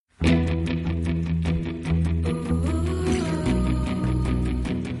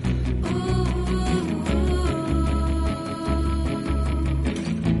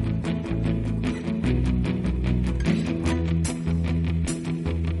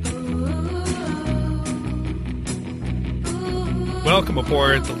Welcome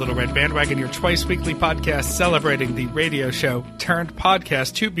aboard the Little Red Bandwagon, your twice-weekly podcast celebrating the radio show turned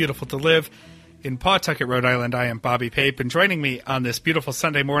podcast Too Beautiful to Live in Pawtucket, Rhode Island. I am Bobby Pape, and joining me on this beautiful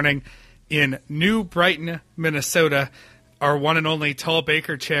Sunday morning in New Brighton, Minnesota, our one and only tall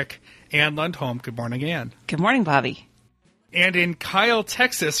baker chick, Ann Lundholm. Good morning, Ann. Good morning, Bobby. And in Kyle,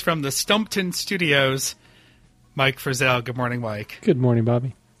 Texas, from the Stumpton Studios, Mike Frizzell. Good morning, Mike. Good morning,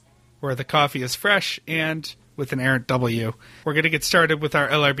 Bobby. Where the coffee is fresh and with an errant W. We're going to get started with our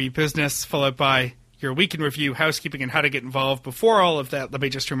LRB business, followed by your week in review, housekeeping, and how to get involved. Before all of that, let me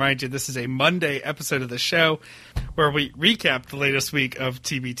just remind you, this is a Monday episode of the show where we recap the latest week of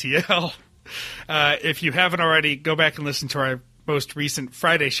TBTL. If you haven't already, go back and listen to our most recent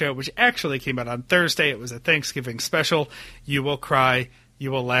Friday show, which actually came out on Thursday. It was a Thanksgiving special. You will cry,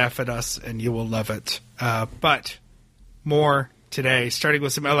 you will laugh at us, and you will love it. But more today, starting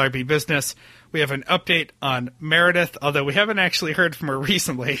with some LRB business. We have an update on Meredith, although we haven't actually heard from her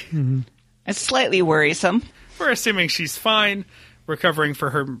recently. Mm-hmm. It's slightly worrisome. We're assuming she's fine, recovering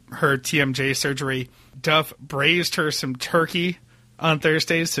for her TMJ surgery. Duff braised her some turkey on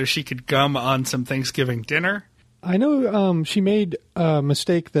Thursdays so she could gum on some Thanksgiving dinner. I know she made a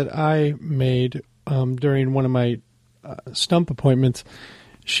mistake that I made during one of my stump appointments.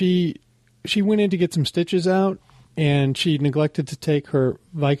 She went in to get some stitches out, and she neglected to take her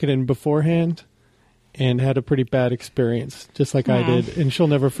Vicodin beforehand and had a pretty bad experience, just like I did. And she'll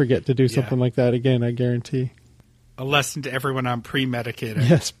never forget to do something like that again, I guarantee. A lesson to everyone on pre-medicating.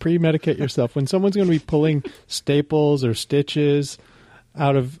 Yes, pre-medicate yourself. When someone's going to be pulling staples or stitches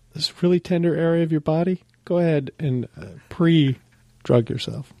out of this really tender area of your body, go ahead and pre-drug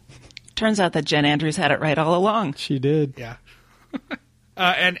yourself. Turns out that Jen Andrews had it right all along. She did. Yeah.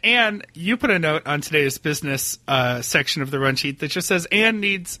 And Ann, you put a note on today's business section of the run sheet that just says Ann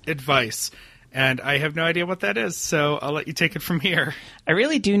needs advice. And I have no idea what that is, so I'll let you take it from here. I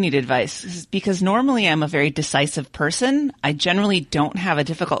really do need advice because normally I'm a very decisive person. I generally don't have a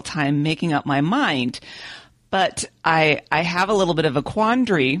difficult time making up my mind. But I have a little bit of a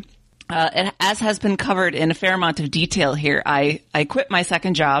quandary. As has been covered in a fair amount of detail here, I quit my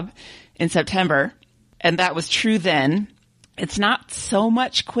second job in September, and that was true then. It's not so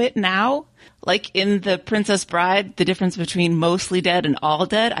much quit now. Like in The Princess Bride, the difference between mostly dead and all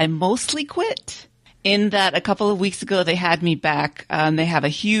dead, I mostly quit. In that a couple of weeks ago, they had me back. They have a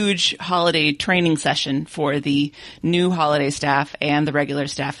huge holiday training session for the new holiday staff and the regular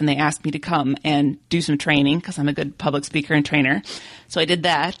staff, and they asked me to come and do some training because I'm a good public speaker and trainer. So I did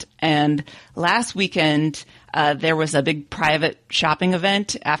that. And last weekend, there was a big private shopping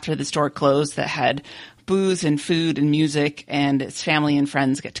event after the store closed that had booze and food and music, and its family and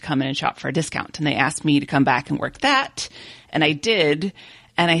friends get to come in and shop for a discount. And they asked me to come back and work that, and I did.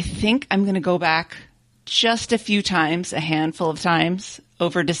 And I think I'm going to go back just a few times, a handful of times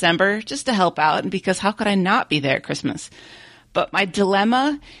over December, just to help out, and because how could I not be there at Christmas? But my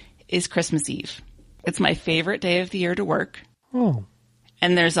dilemma is Christmas Eve. It's my favorite day of the year to work. Oh.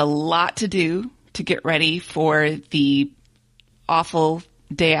 And there's a lot to do to get ready for the awful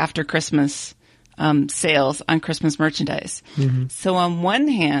day after Christmas sales on Christmas merchandise. Mm-hmm. So on one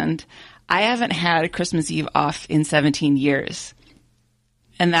hand, I haven't had Christmas Eve off in 17 years.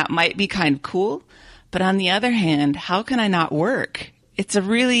 And that might be kind of cool. But on the other hand, how can I not work? It's a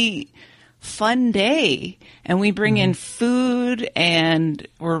really fun day. And we bring in food and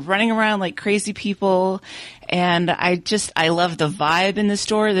we're running around like crazy people. And I love the vibe in the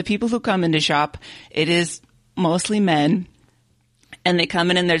store. The people who come in to shop, it is mostly men. And they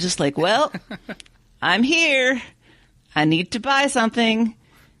come in and they're just like, well, I'm here. I need to buy something.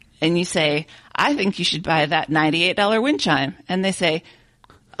 And you say, I think you should buy that $98 wind chime. And they say,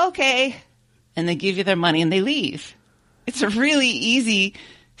 okay. And they give you their money and they leave. It's a really easy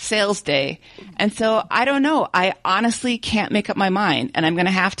sales day. And so I don't know. I honestly can't make up my mind. And I'm going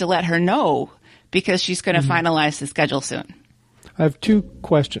to have to let her know because she's going to finalize the schedule soon. I have two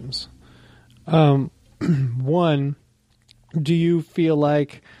questions. One, do you feel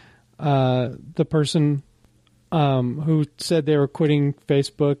like the person who said they were quitting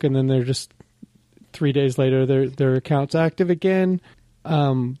Facebook and then they're just 3 days later their account's active again?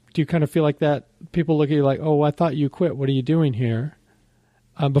 Do you kind of feel like that? People look at you like, oh, I thought you quit. What are you doing here?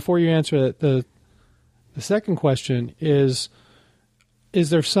 Before you answer that, the second question is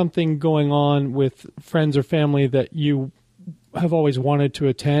there something going on with friends or family that you have always wanted to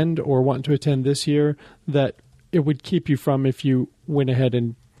attend or want to attend this year that it would keep you from if you went ahead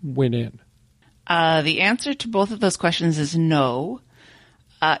and went in? The answer to both of those questions is no.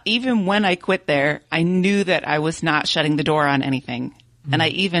 Even when I quit there, I knew that I was not shutting the door on anything. Mm-hmm. And I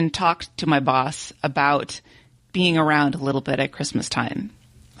even talked to my boss about being around a little bit at Christmas time.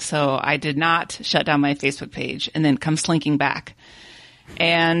 So I did not shut down my Facebook page and then come slinking back.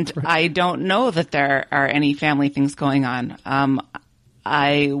 And I don't know that there are any family things going on.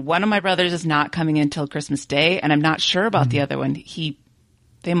 One of my brothers is not coming in till Christmas Day, and I'm not sure about the other one.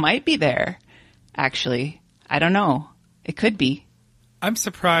 They might be there, actually. I don't know. It could be. I'm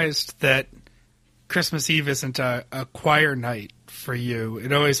surprised that Christmas Eve isn't a choir night for you.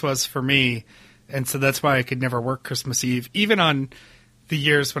 It always was for me, and so that's why I could never work Christmas Eve. Even on the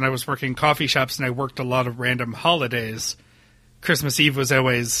years when I was working coffee shops and I worked a lot of random holidays, Christmas Eve was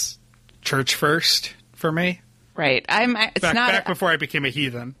always church first for me. Right. Back before I became a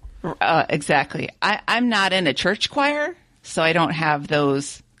heathen. Exactly. I'm not in a church choir, so I don't have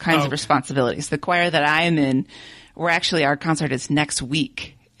those kinds of responsibilities. The choir that I am in, our concert is next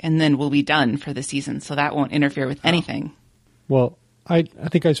week, and then we'll be done for the season, so that won't interfere with anything. Well, I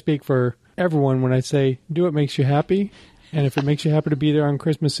think I speak for everyone when I say do what makes you happy, and if it makes you happy to be there on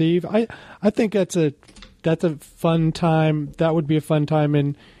Christmas Eve, I think that's a fun time. That would be a fun time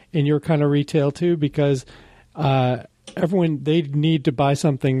in your kind of retail too, because everyone, they need to buy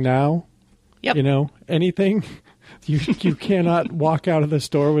something now. Yep. You know, anything. You cannot walk out of the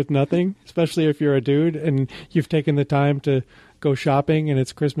store with nothing, especially if you're a dude and you've taken the time to go shopping and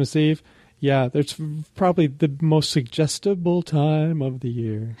it's Christmas Eve. Yeah, that's probably the most suggestible time of the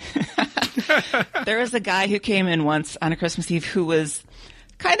year. There was a guy who came in once on a Christmas Eve who was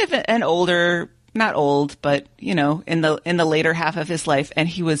kind of an older, not old, but, you know, in the later half of his life, and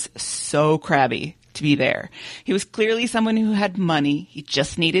he was so crabby to be there. He was clearly someone who had money. He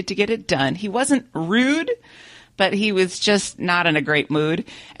just needed to get it done. He wasn't rude, but he was just not in a great mood.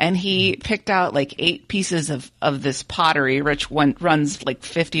 And he picked out like 8 pieces of this pottery, which runs like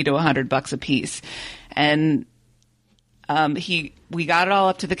 $50 to $100 a piece. And we got it all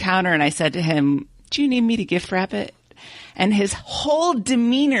up to the counter, and I said to him, "Do you need me to gift wrap it?" And his whole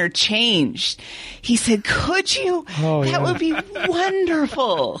demeanor changed. He said, "Could you? That would be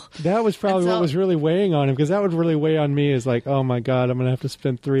wonderful." That was probably what was really weighing on him, because that would really weigh on me, is like, oh my God, I'm going to have to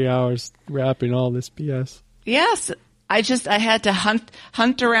spend 3 hours wrapping all this BS. Yes. I had to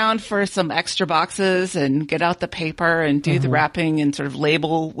hunt around for some extra boxes and get out the paper and do the wrapping and sort of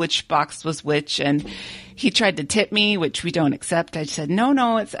label which box was which. And he tried to tip me, which we don't accept. I said,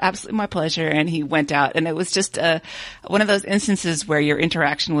 no, it's absolutely my pleasure. And he went out, and it was just one of those instances where your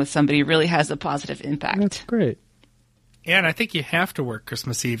interaction with somebody really has a positive impact. That's great. And I think you have to work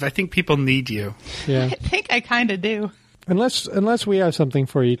Christmas Eve. I think people need you. Yeah. I think I kind of do. Unless we have something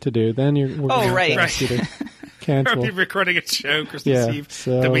for you to do, then we're going to ask you to cancel. We'll be recording a show Christmas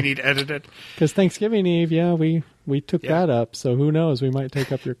Eve that we need edited. Because Thanksgiving Eve, we took that up, so who knows? We might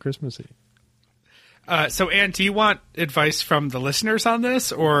take up your Christmas Eve. So, Anne, do you want advice from the listeners on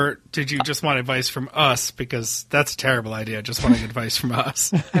this, or did you just want advice from us? Because that's a terrible idea, just wanting advice from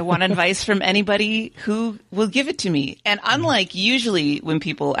us. I want advice from anybody who will give it to me. And unlike usually when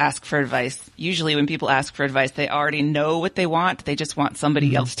people ask for advice, they already know what they want. They just want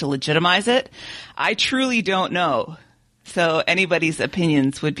somebody else to legitimize it. I truly don't know. So anybody's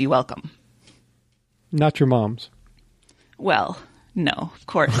opinions would be welcome. Not your mom's. Well, no, of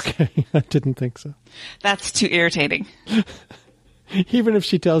course. Okay, I didn't think so. That's too irritating. Even if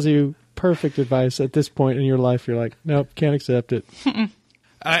she tells you perfect advice at this point in your life, you're like, nope, can't accept it.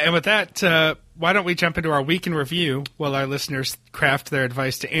 And with that, why don't we jump into our week in review while our listeners craft their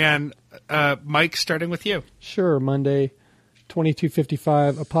advice to Anne. Mike, starting with you. Sure, Monday,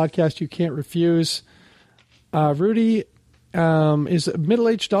 2255, a podcast you can't refuse. Rudy is a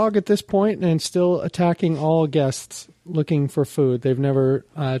middle-aged dog at this point and still attacking all guests looking for food. They've never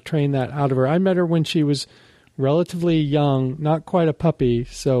trained that out of her. I met her when she was relatively young, not quite a puppy,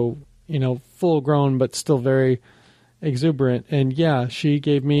 so, full grown, but still very exuberant. And yeah, she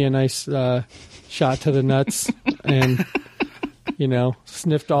gave me a nice shot to the nuts and,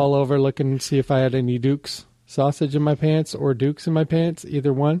 sniffed all over looking to see if I had any Duke's sausage in my pants or Duke's in my pants,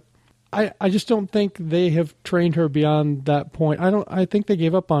 either one. I just don't think they have trained her beyond that point. I think they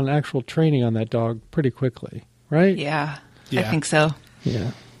gave up on actual training on that dog pretty quickly, right? Yeah. I think so.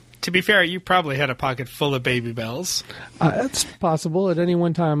 Yeah. To be fair, you probably had a pocket full of Baby Bells. It's possible. At any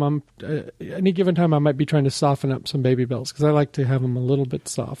one time, any given time, I might be trying to soften up some Baby Bells because I like to have them a little bit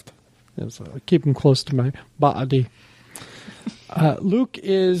soft. So I keep them close to my body. Luke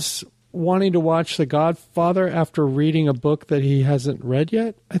is wanting to watch The Godfather after reading a book that he hasn't read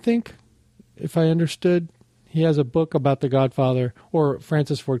yet, I think. If I understood, he has a book about The Godfather or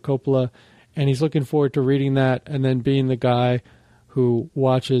Francis Ford Coppola, and he's looking forward to reading that and then being the guy who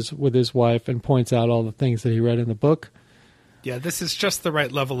watches with his wife and points out all the things that he read in the book. Yeah, this is just the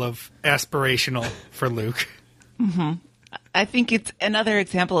right level of aspirational for Luke. I think it's another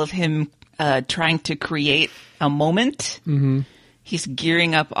example of him trying to create a moment. Mm-hmm. He's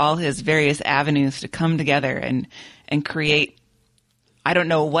gearing up all his various avenues to come together and create. I don't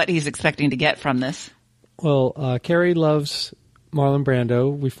know what he's expecting to get from this. Well, Carrie loves Marlon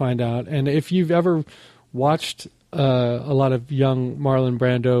Brando, we find out. And if you've ever watched a lot of young Marlon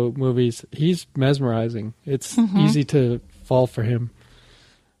Brando movies, he's mesmerizing. It's easy to fall for him.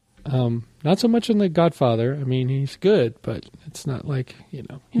 Not so much in The Godfather. I mean, he's good, but it's not like,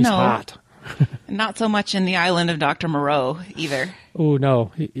 he's hot. Not so much in The Island of Dr. Moreau either. Oh,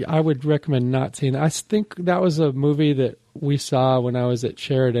 no. I would recommend not seeing that. I think that was a movie that we saw when I was at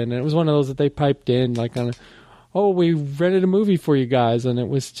Sheridan. And it was one of those that they piped in like we rented a movie for you guys. And it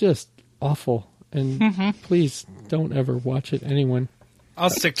was just awful. And please don't ever watch it, anyone. I'll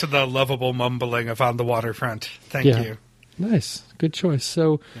stick to the lovable mumbling of On the Waterfront. Thank you. Nice. Good choice.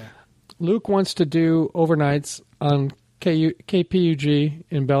 So Luke wants to do overnights on KPUG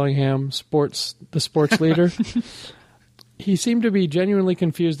in Bellingham, the sports leader. He seemed to be genuinely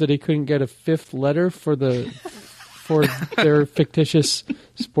confused that he couldn't get a fifth letter for their fictitious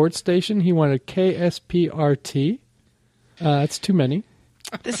sports station. He wanted KSPRT. That's too many.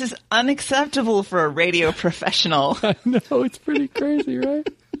 This is unacceptable for a radio professional. I know, it's pretty crazy, right?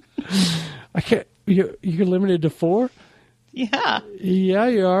 I can't. You're limited to 4? Yeah. Yeah,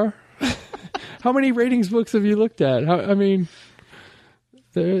 you are. How many ratings books have you looked at?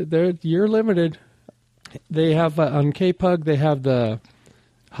 You're limited. They have on KPUG, they have the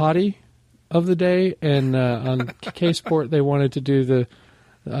hottie of the day, and on K Sport they wanted to do the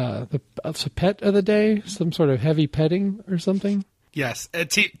pet of the day, some sort of heavy petting or something. Yes,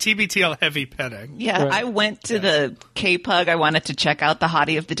 TBTL heavy petting. Yeah, right. I went to the KPUG. I wanted to check out the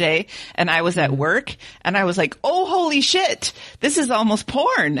hottie of the day, and I was at work, and I was like, oh, holy shit, this is almost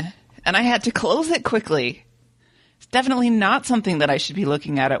porn. And I had to close it quickly. It's definitely not something that I should be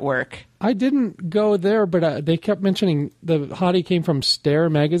looking at work. I didn't go there, but they kept mentioning the hottie came from Stare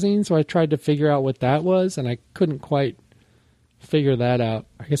magazine, so I tried to figure out what that was, and I couldn't quite figure that out.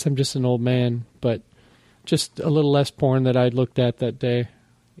 I guess I'm just an old man, but just a little less porn that I'd looked at that day,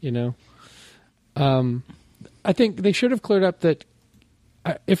 I think they should have cleared up that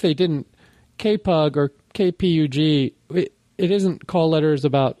if they didn't, KPUG or KPUG, it isn't call letters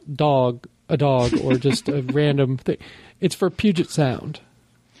about a dog, or just a random thing. It's for Puget Sound.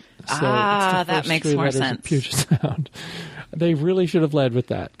 So that makes more sense. Puget Sound. They really should have led with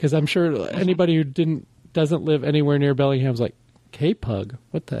that, because I'm sure anybody who doesn't live anywhere near Bellingham's like, KPUG?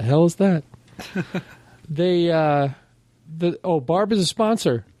 What the hell is that? Barb is a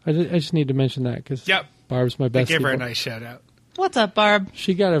sponsor. I just need to mention that because Barb's my bestie. They gave her a nice shout out. What's up, Barb?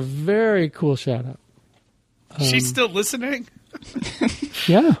 She got a very cool shout out. She's still listening?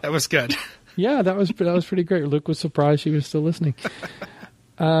 Yeah. That was good. Yeah, that was pretty great. Luke was surprised she was still listening.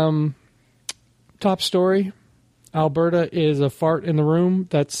 Top story. Alberta is a fart in the room.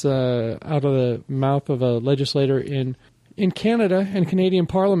 That's out of the mouth of a legislator in Canada and Canadian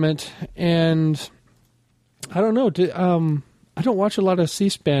Parliament. And I don't know. I don't watch a lot of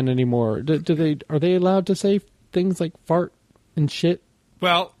C-SPAN anymore. Are they allowed to say things like fart and shit?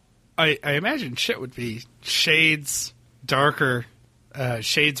 Well, I imagine shit would be shades darker,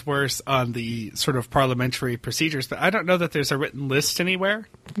 shades worse on the sort of parliamentary procedures. But I don't know that there's a written list anywhere.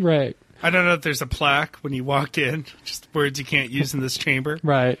 Right. I don't know if there's a plaque when you walk in, just words you can't use in this chamber.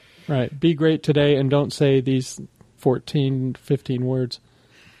 Right. Be great today and don't say these 14, 15 words.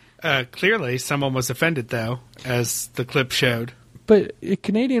 Clearly, someone was offended, though, as the clip showed. But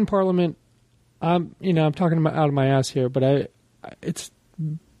Canadian Parliament, I'm talking about out of my ass here, but it's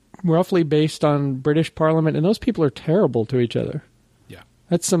roughly based on British Parliament, and those people are terrible to each other. Yeah.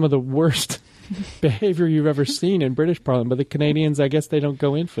 That's some of the worst behavior you've ever seen in British Parliament. But the Canadians, I guess they don't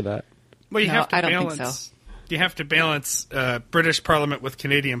go in for that. Well, I don't think so. You have to balance British Parliament with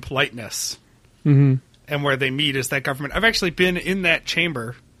Canadian politeness. Mm-hmm. And where they meet is that government. I've actually been in that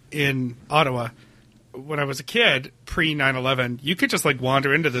chamber in Ottawa when I was a kid, pre 9/11. You could just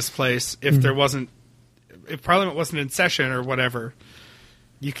wander into this place if if Parliament wasn't in session or whatever.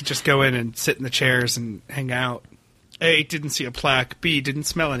 You could just go in and sit in the chairs and hang out. A, didn't see a plaque. B, didn't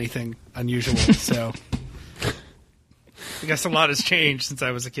smell anything unusual. So I guess a lot has changed since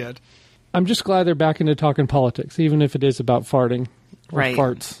I was a kid. I'm just glad they're back into talking politics, even if it is about farting or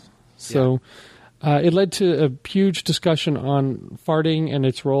farts. So it led to a huge discussion on farting and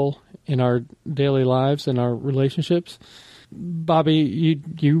its role in our daily lives and our relationships. Bobby,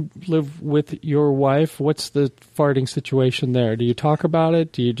 you live with your wife. What's the farting situation there? Do you talk about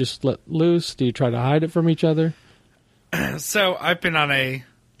it? Do you just let loose? Do you try to hide it from each other? So I've been on a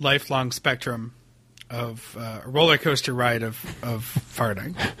lifelong spectrum a roller coaster ride of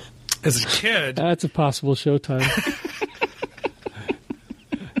farting. As a kid, That's a possible showtime.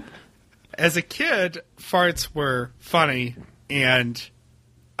 as a kid, farts were funny, and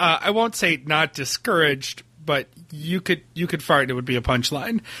I won't say not discouraged, but you could fart and it would be a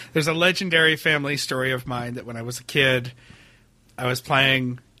punchline. There's a legendary family story of mine that when I was a kid, I was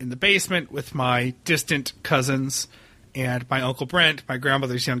playing in the basement with my distant cousins, and my Uncle Brent, my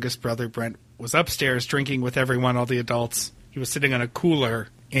grandmother's youngest brother, Brent, was upstairs drinking with everyone, all the adults. He was sitting on a cooler,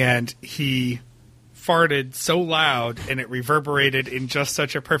 and he farted so loud, and it reverberated in just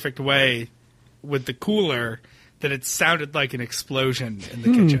such a perfect way with the cooler that it sounded like an explosion in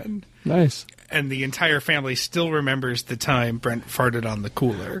the kitchen. Nice. And the entire family still remembers the time Brent farted on the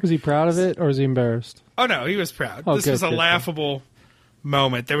cooler. Was he proud of it, or was he embarrassed? Oh, no, he was proud. Oh, this good, was a good, laughable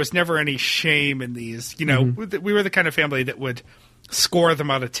moment. There was never any shame in these. You know, we were the kind of family that would score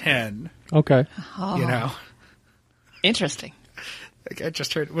them out of 10, Okay. you know. Interesting. Like I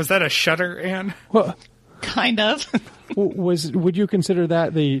just heard, was that a shudder, Anne? Well, Kind of. would you consider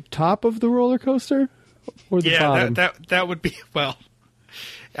that the top of the roller coaster, or the Yeah, bottom? that would be, well,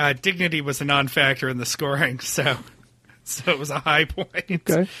 dignity was a non-factor in the scoring, so it was a high point.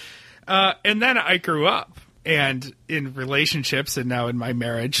 Okay. And then I grew up, and in relationships, and now in my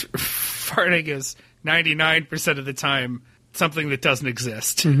marriage, farting is 99% of the time something that doesn't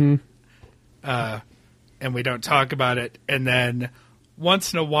exist. And we don't talk about it. And then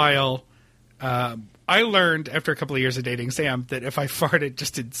once in a while, I learned after a couple of years of dating Sam that if I farted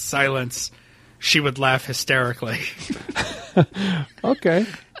just in silence, she would laugh hysterically. Okay.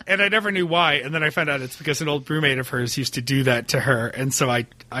 And I never knew why. And then I found out it's because an old roommate of hers used to do that to her. And so I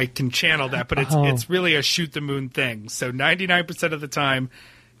can channel that. But it's really a shoot the moon thing. So 99% of the time,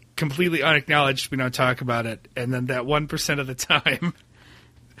 completely unacknowledged, we don't talk about it. And then that 1% of the time,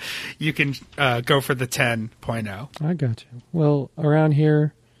 you can go for the 10.0. I got you. Well, around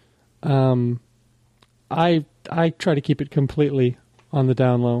here, I try to keep it completely on the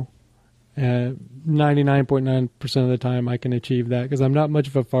down low. 99.9% of the time I can achieve that because I'm not much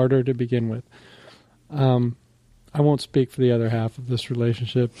of a farter to begin with. I won't speak for the other half of this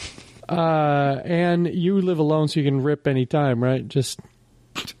relationship. And you live alone so you can rip any time, right? Just,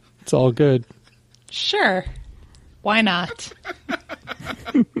 it's all good. Sure. Why not?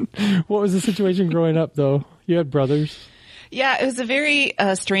 What was the situation growing up, though? You had brothers. Yeah, it was a very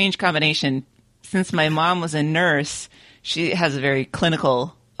strange combination. Since my mom was a nurse, she has a very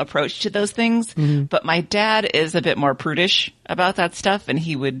clinical approach to those things. But my dad is a bit more prudish about that stuff, and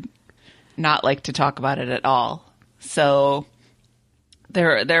he would not like to talk about it at all. So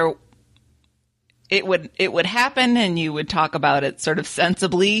it would happen, and you would talk about it sort of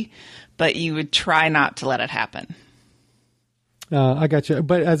sensibly, but you would try not to let it happen. I got you.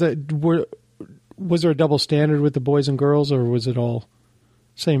 But was there a double standard with the boys and girls, or was it all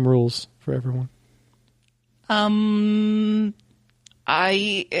same rules for everyone?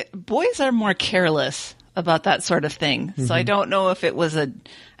 Boys are more careless about that sort of thing. So I don't know if it was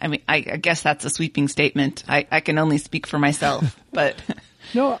I guess that's a sweeping statement. I can only speak for myself, but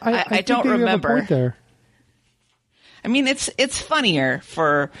No, I I think don't that you have a remember. point there. I mean, it's funnier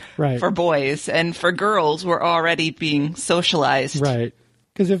for boys, and for girls, we're already being socialized. Right.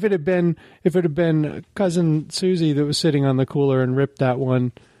 Because if it had been cousin Susie that was sitting on the cooler and ripped that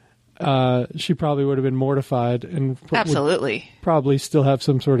one, she probably would have been mortified and Absolutely. would probably still have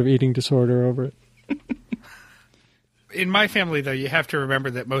some sort of eating disorder over it. In my family, though, you have to remember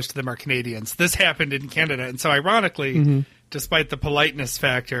that most of them are Canadians. This happened in Canada, and so ironically, despite the politeness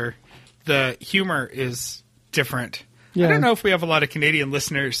factor, the humor is different. Yeah. I don't know if we have a lot of Canadian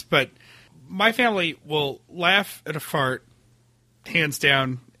listeners, but my family will laugh at a fart, hands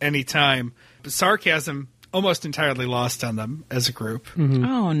down, anytime. But sarcasm almost entirely lost on them as a group.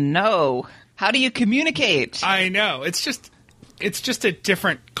 Oh no! How do you communicate? I know. It's just a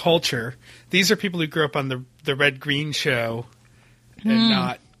different culture. These are people who grew up on the Red Green show,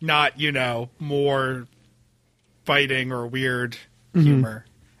 and not more fighting or weird humor.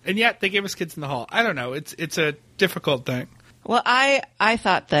 And yet they gave us Kids in the Hall. I don't know. It's a difficult thing. Well, I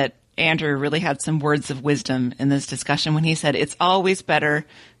thought that Andrew really had some words of wisdom in this discussion when he said it's always better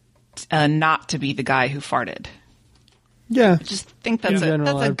not to be the guy who farted. Yeah. I just think that's In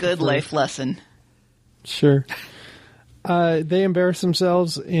general, a I good prefer- life lesson. Sure. They embarrassed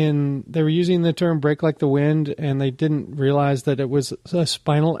themselves they were using the term break like the wind, and they didn't realize that it was a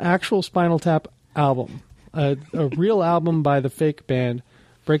actual Spinal Tap album, a real album by the fake band,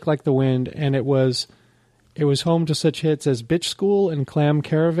 Break Like the Wind, and it was home to such hits as Bitch School and Clam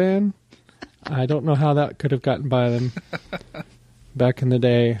Caravan. I don't know how that could have gotten by them back in the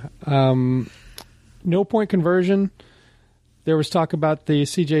day. no point conversion. There was talk about the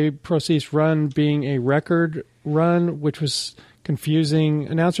CJ Procease run being a record run, which was confusing.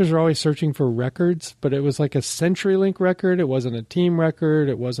 Announcers are always searching for records, but it was like a CenturyLink record. It wasn't a team record.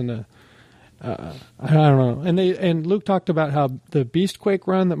 It wasn't a I don't know. And Luke talked about how the Beastquake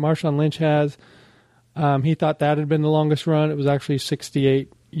run that Marshawn Lynch has, he thought that had been the longest run. It was actually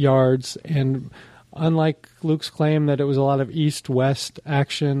 68 yards, and unlike Luke's claim that it was a lot of east-west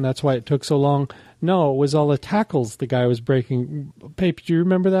action, that's why it took so long. No, it was all the tackles the guy was breaking. Pape, do you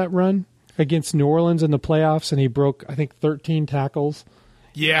remember that run against New Orleans in the playoffs? And he broke, I think, 13 tackles.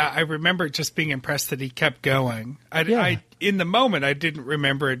 Yeah, I remember just being impressed that he kept going. Yeah. I in the moment, I didn't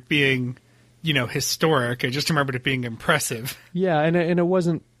remember it being, historic. I just remembered it being impressive. Yeah, and it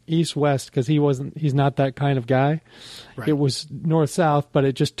wasn't east-west because he's not that kind of guy. Right. It was north-south, but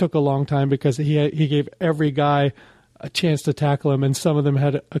it just took a long time because he gave every guy a chance to tackle him, and some of them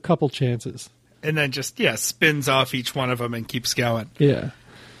had a couple chances. And then just, spins off each one of them and keeps going. Yeah.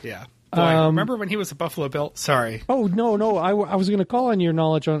 Yeah. Boy, remember when he was a Buffalo Bill? Sorry. Oh, no. I was going to call on your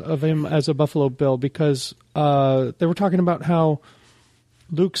knowledge of him as a Buffalo Bill because they were talking about how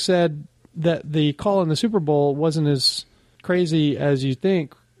Luke said that the call in the Super Bowl wasn't as crazy as you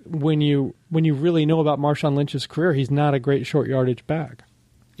think when you really know about Marshawn Lynch's career. He's not a great short yardage back.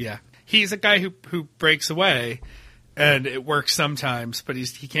 Yeah. He's a guy who breaks away. And it works sometimes, but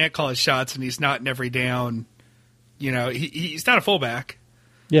he can't call his shots, and he's not in every down. He's not a fullback.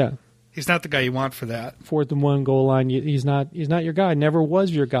 Yeah, he's not the guy you want for that. 4th and 1 goal line. He's not your guy. Never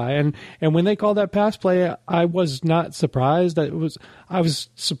was your guy. And when they called that pass play, I was not surprised. I was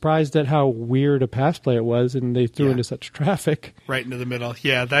surprised at how weird a pass play it was, and they threw into such traffic right into the middle.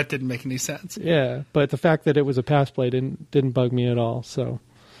 Yeah, that didn't make any sense. Yeah, but the fact that it was a pass play didn't bug me at all. So.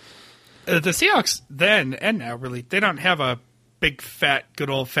 The Seahawks then and now really, they don't have a big, fat, good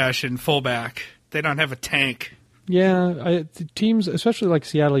old-fashioned fullback. They don't have a tank. Yeah, teams, especially like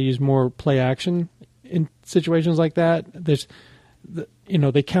Seattle, use more play action in situations like that.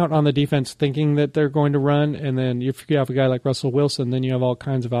 They count on the defense thinking that they're going to run, and then if you have a guy like Russell Wilson, then you have all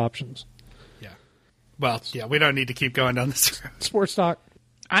kinds of options. Yeah. Well, we don't need to keep going down this road. Sports talk.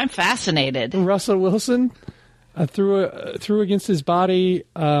 I'm fascinated. Russell Wilson. Threw against his body.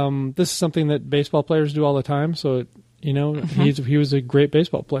 This is something that baseball players do all the time. So, he was a great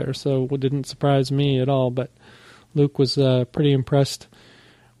baseball player. So it didn't surprise me at all. But Luke was pretty impressed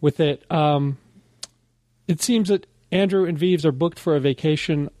with it. It seems that Andrew and Vives are booked for a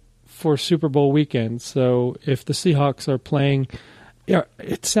vacation for Super Bowl weekend. So if the Seahawks are playing,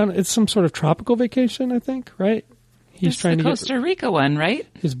 it's some sort of tropical vacation, I think, right? He's trying to get Costa Rica one, right?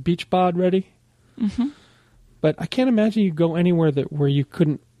 His beach bod ready. Mm-hmm. But I can't imagine you go anywhere where you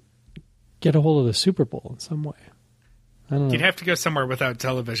couldn't get a hold of the Super Bowl in some way. I don't know. You'd have to go somewhere without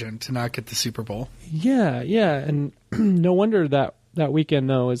television to not get the Super Bowl. Yeah, and no wonder that weekend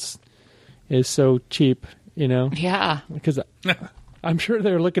though is so cheap, Yeah, because I'm sure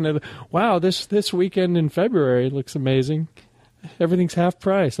they're looking at wow this weekend in February looks amazing. Everything's half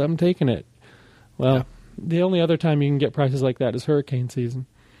price. I'm taking it. Well, The only other time you can get prices like that is hurricane season.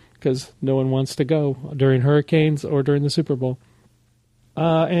 Because no one wants to go during hurricanes or during the Super Bowl.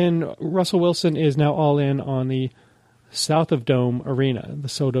 And Russell Wilson is now all in on the South of Dome Arena, the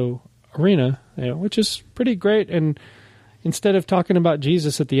Soto Arena, which is pretty great. And instead of talking about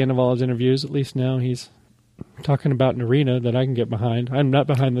Jesus at the end of all his interviews, at least now he's talking about an arena that I can get behind. I'm not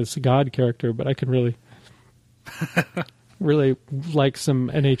behind this God character, but I can really, really like some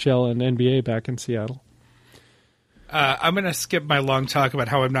NHL and NBA back in Seattle. I'm going to skip my long talk about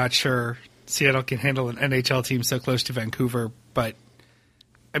how I'm not sure Seattle can handle an NHL team so close to Vancouver, but,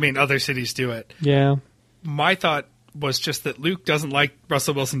 other cities do it. Yeah. My thought was just that Luke doesn't like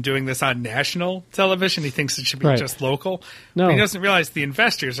Russell Wilson doing this on national television. He thinks it should be just local. No. But he doesn't realize the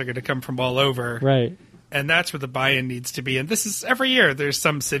investors are going to come from all over. Right. And that's where the buy-in needs to be. And this is every year there's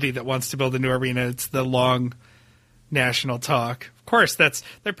some city that wants to build a new arena. It's the long national talk. Of course,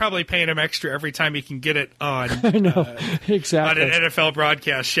 they're probably paying him extra every time he can get it on. I know, exactly. On an NFL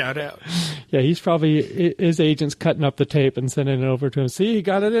broadcast shout out. Yeah, he's probably his agent's cutting up the tape and sending it over to him. See, he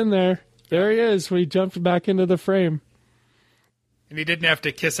got it in there. There he is when he jumped back into the frame. And he didn't have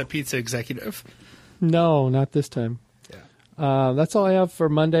to kiss a pizza executive. No, not this time. Yeah. That's all I have for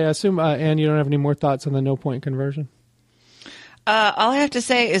Monday. I assume, Ann, you don't have any more thoughts on the no-point conversion? All I have to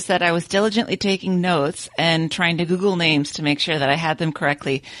say is that I was diligently taking notes and trying to Google names to make sure that I had them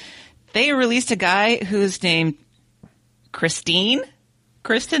correctly. They released a guy who's named Kristen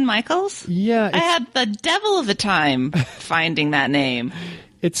Michaels? Yeah. I had the devil of a time finding that name.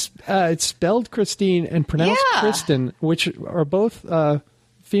 It's spelled Christine and pronounced Kristen, which are both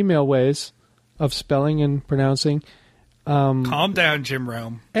female ways of spelling and pronouncing. Calm down, Jim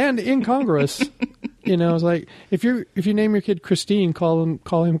Rome. And incongruous. It's like if you name your kid Christine, call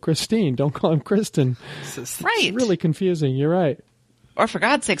him Christine. Don't call him Kristen. Right. It's really confusing. You're right. Or for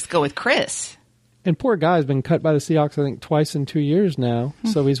God's sakes, go with Chris. And poor guy's been cut by the Seahawks, I think, twice in 2 years now.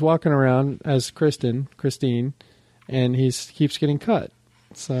 So he's walking around as Christine, and he keeps getting cut.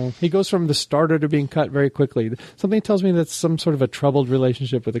 So he goes from the starter to being cut very quickly. Something tells me that's some sort of a troubled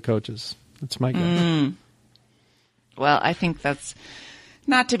relationship with the coaches. That's my guess. Well, I think that's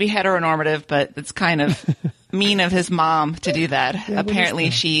not to be heteronormative, but it's kind of mean of his mom to do that. Yeah, apparently,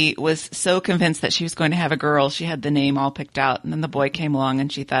 she was so convinced that she was going to have a girl, she had the name all picked out, and then the boy came along,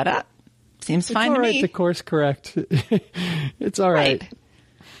 and she thought, seems fine it's to all right me. to course correct. It's all right.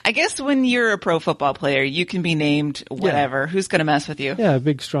 I guess when you're a pro football player, you can be named whatever. Who's going to mess with you? Yeah, a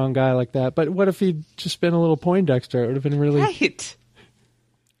big, strong guy like that. But what if he'd just been a little Poindexter? It would have been really... Right.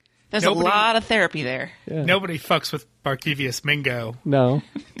 There's a lot of therapy there. Yeah. Nobody fucks with Barkevius Mingo. No.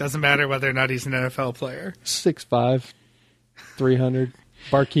 Doesn't matter whether or not he's an NFL player. 6'5", 300.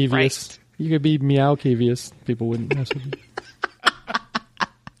 Barkevius. Right. You could be Meowkevius. People wouldn't mess with you.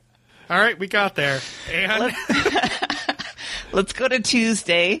 All right, we got there. And Let's go to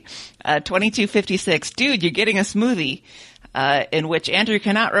Tuesday, 22:56. Dude, you're getting a smoothie, in which Andrew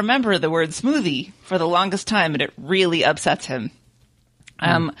cannot remember the word smoothie for the longest time, and it really upsets him.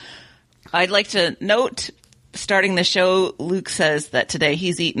 I'd like to note, starting the show, Luke says that today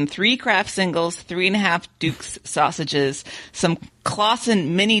he's eaten 3 Kraft Singles, 3.5 Duke's sausages, some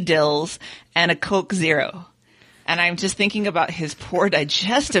Claussen mini dills, and a Coke Zero. And I'm just thinking about his poor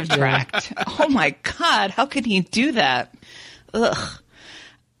digestive tract. Oh my God, how can he do that? Ugh.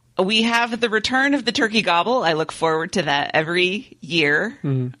 We have the return of the turkey gobble. I look forward to that every year.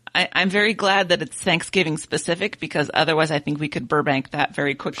 I'm very glad that it's Thanksgiving specific, because otherwise I think we could Burbank that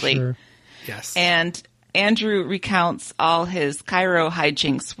very quickly. Sure. yes. And Andrew recounts all his Cairo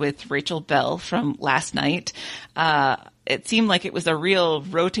hijinks with Rachel Bell from last night. It seemed like it was a real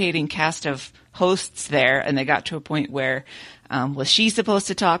rotating cast of hosts there, and they got to a point where was she supposed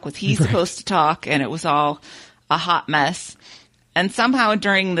to talk? Was he supposed to talk? And it was all a hot mess. And somehow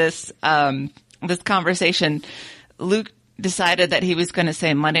during this this conversation, Luke decided that he was going to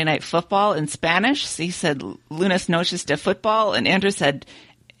say Monday Night Football in Spanish. So he said Lunes noches de football, and Andrew said,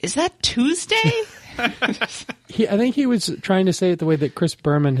 "Is that Tuesday?" I think he was trying to say it the way that Chris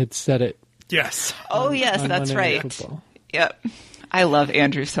Berman had said it. yes. Oh, yes, on that's Monday Night right. Football. Yep. I love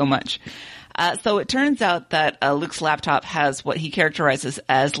Andrew so much. So it turns out that Luke's laptop has what he characterizes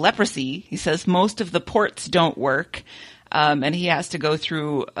as leprosy. He says most of the ports don't work, and he has to go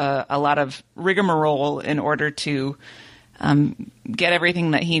through a lot of rigmarole in order to get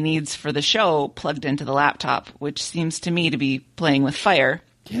everything that he needs for the show plugged into the laptop, which seems to me to be playing with fire.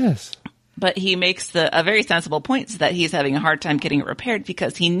 Yes. But he makes a very sensible point that he's having a hard time getting it repaired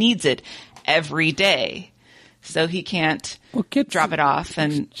because he needs it every day. So he can't drop it off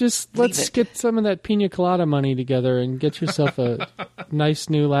and let's get some of that pina colada money together and get yourself a nice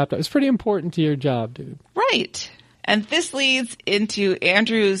new laptop. It's pretty important to your job, dude. Right. And this leads into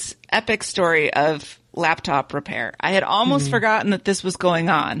Andrew's epic story of laptop repair. I had almost forgotten that this was going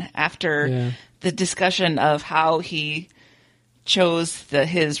on after the discussion of how he chose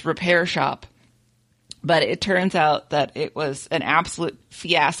his repair shop. But it turns out that it was an absolute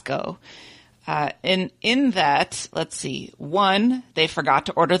fiasco. In that, let's see, 1, they forgot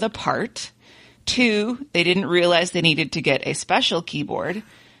to order the part. 2, they didn't realize they needed to get a special keyboard.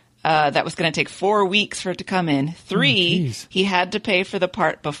 That was going to take 4 weeks for it to come in. 3, he had to pay for the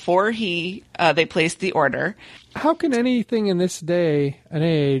part before they placed the order. How can anything in this day and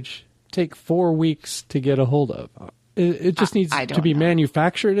age take 4 weeks to get a hold of? It just needs to be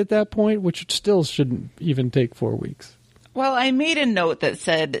manufactured at that point, which still shouldn't even take 4 weeks. Well, I made a note that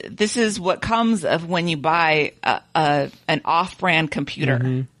said this is what comes of when you buy an off-brand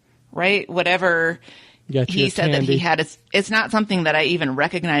computer, right? Whatever he said that he had, it's not something that I even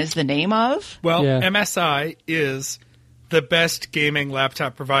recognize the name of. Well, MSI is the best gaming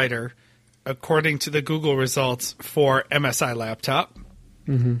laptop provider, according to the Google results for MSI laptop.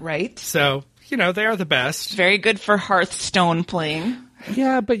 Right. So, they are the best. Very good for Hearthstone playing.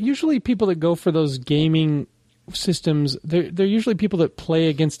 Yeah, but usually people that go for those gaming systems, they're usually people that play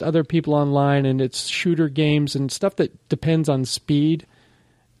against other people online, and it's shooter games and stuff that depends on speed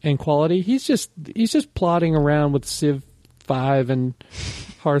and quality. He's just plodding around with Civ 5 and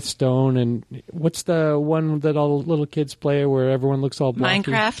Hearthstone, and what's the one that all the little kids play where everyone looks all blocky?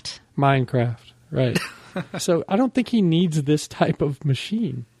 Minecraft, right. So I don't think he needs this type of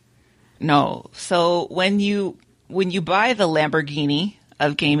machine. No. So when you buy the Lamborghini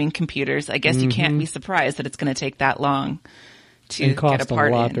of gaming computers. I guess you can't be surprised that it's going to take that long to and cost get a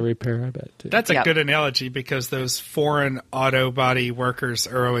part a lot in. to repair, I bet. Too. That's a good analogy because those foreign auto body workers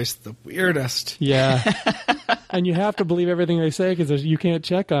are always the weirdest. Yeah. And you have to believe everything they say because you can't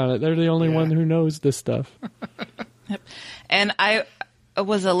check on it. They're the only one who knows this stuff. And I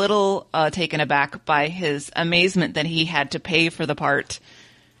was a little taken aback by his amazement that he had to pay for the part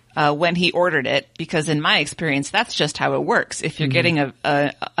when he ordered it, because in my experience, that's just how it works. If you're getting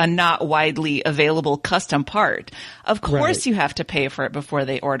a not widely available custom part, of course you have to pay for it before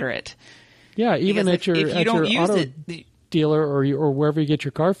they order it. Yeah, even Because at if you don't use auto it, dealer or wherever you get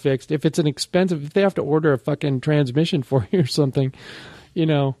your car fixed, if it's an expensive, if they have to order a fucking transmission for you or something, you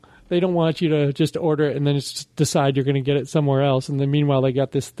know, they don't want you to just order it and then just decide you're going to get it somewhere else. And then meanwhile, they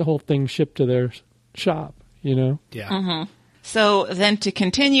got the whole thing shipped to their shop, you know? Yeah. So then to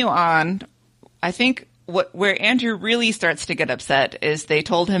continue on, I think where Andrew really starts to get upset is they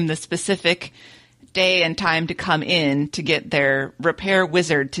told him the specific day and time to come in to get their repair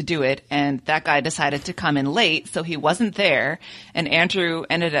wizard to do it, and that guy decided to come in late, so he wasn't there, and Andrew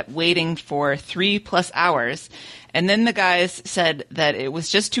ended up waiting for 3+ hours. And then the guys said that it was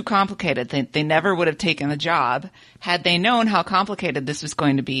just too complicated. They never would have taken the job had they known how complicated this was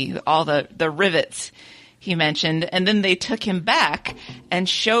going to be, all the rivets he mentioned. And then they took him back and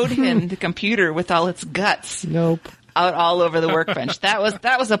showed him the computer with all its guts. Nope. Out all over the workbench. That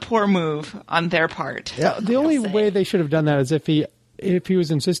was a poor move on their part. Yeah, the only way they should have done that is if he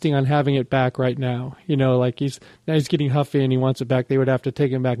was insisting on having it back right now. You know, like he's getting huffy and he wants it back. They would have to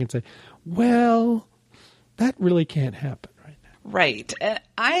take him back and say, "Well, that really can't happen right now." Right.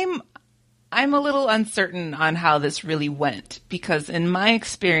 I'm a little uncertain on how this really went, because in my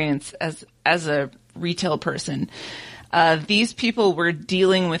experience as a retail person, these people were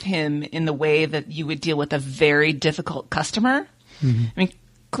dealing with him in the way that you would deal with a very difficult customer. I mean,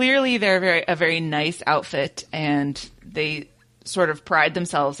 clearly they're a very nice outfit, and they sort of pride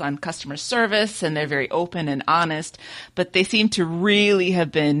themselves on customer service, and they're very open and honest, but they seem to really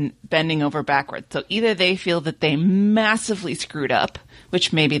have been bending over backwards. So either they feel that they massively screwed up,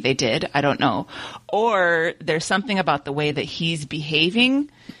 which maybe they did, I don't know, or there's something about the way that he's behaving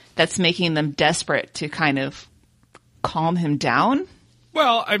that's making them desperate to kind of calm him down.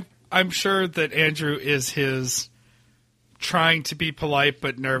 Well, I'm sure that Andrew is his trying to be polite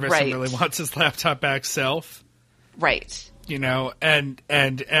but nervous and really wants his laptop back self. Right. You know, and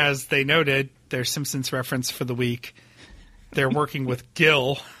as they noted, their Simpsons reference for the week, they're working with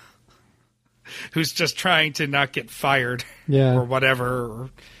Gil, who's just trying to not get fired or whatever,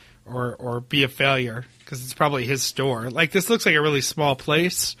 or be a failure, because it's probably his store. Like, this looks like a really small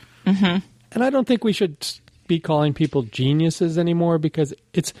place. And I don't think we should be calling people geniuses anymore, because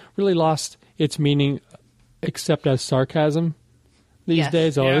it's really lost its meaning except as sarcasm these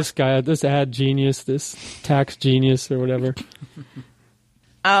days. Oh, this guy, this ad genius, this tax genius, or whatever.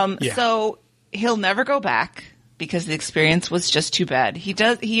 So he'll never go back because the experience was just too bad.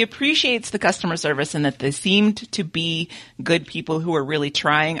 He appreciates the customer service and that they seemed to be good people who were really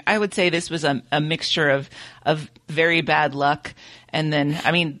trying. I would say this was a mixture of very bad luck, and then,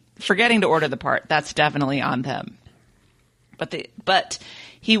 I mean, forgetting to order the part, that's definitely on them. But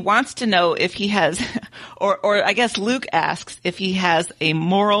he wants to know if he has, or I guess Luke asks if he has a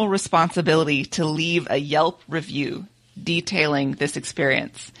moral responsibility to leave a Yelp review detailing this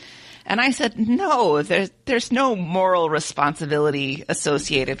experience. And I said, no, there's no moral responsibility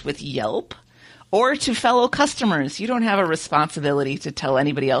associated with Yelp or to fellow customers. You don't have a responsibility to tell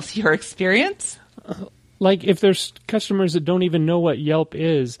anybody else your experience. Like, if there's customers that don't even know what Yelp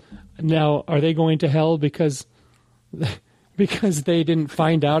is, now are they going to hell because they didn't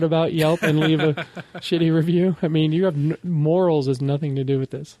find out about Yelp and leave a shitty review? I mean, you have morals has nothing to do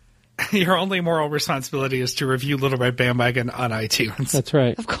with this. Your only moral responsibility is to review Little Red Bandwagon on iTunes. That's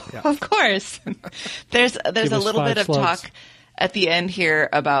right. Of course. There's a little bit of talk at the end here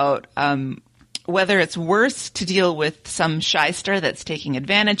about whether it's worse to deal with some shyster that's taking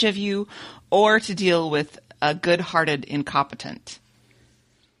advantage of you or to deal with a good-hearted incompetent.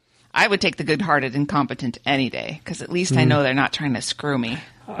 I would take the good-hearted incompetent any day, because at least I know they're not trying to screw me.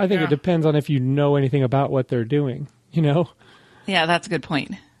 I think it depends on if you know anything about what they're doing, you know? Yeah, that's a good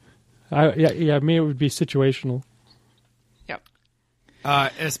point. I mean, it would be situational. Yep.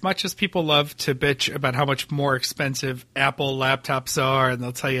 As much as people love to bitch about how much more expensive Apple laptops are, and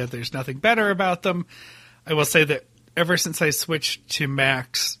they'll tell you there's nothing better about them, I will say that ever since I switched to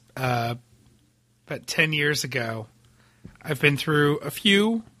Macs about 10 years ago, I've been through a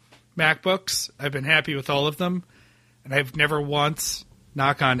few MacBooks. I've been happy with all of them, and I've never once,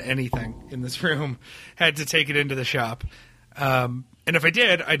 knock on anything in this room, had to take it into the shop. And if I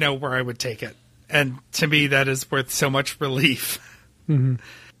did, I know where I would take it. And to me, that is worth so much relief. Mm-hmm.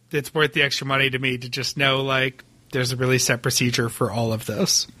 It's worth the extra money to me to just know, like, there's a really set procedure for all of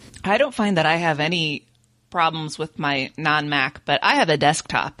this. I don't find that I have any problems with my non-Mac, but I have a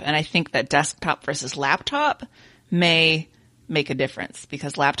desktop, and I think that desktop versus laptop may make a difference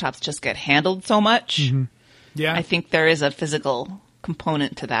because laptops just get handled so much. Mm-hmm. Yeah. I think there is a physical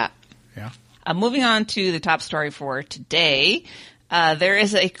component to that. Yeah. Moving on to the top story for today. There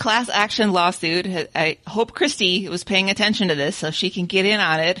is a class action lawsuit. I hope Christy was paying attention to this so she can get in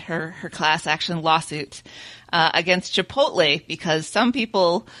on it, her class action lawsuit against Chipotle, because some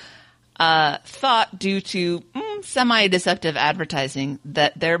people thought, due to semi-deceptive advertising,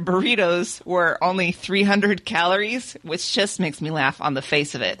 that their burritos were only 300 calories, which just makes me laugh on the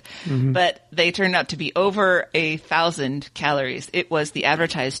face of it. Mm-hmm. But they turned out to be over 1,000 calories. It was the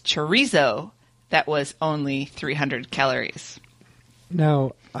advertised chorizo that was only 300 calories.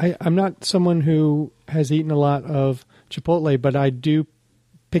 Now, I'm not someone who has eaten a lot of Chipotle, but I do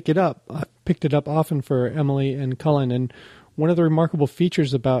pick it up. I picked it up often for Emily and Cullen, and one of the remarkable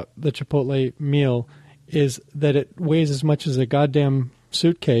features about the Chipotle meal is that it weighs as much as a goddamn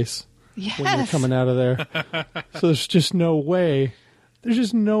suitcase when you're coming out of there. So there's just no way. There's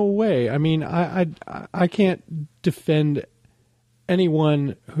just no way. I mean, I can't defend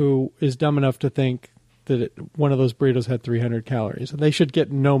anyone who is dumb enough to think that one of those burritos had 300 calories. They should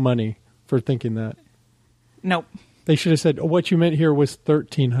get no money for thinking that. Nope. They should have said, what you meant here was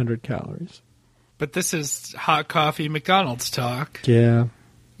 1,300 calories. But this is hot coffee McDonald's talk. Yeah.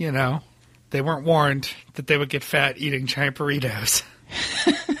 You know, they weren't warned that they would get fat eating giant burritos.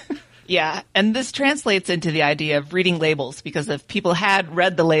 Yeah, and this translates into the idea of reading labels, because if people had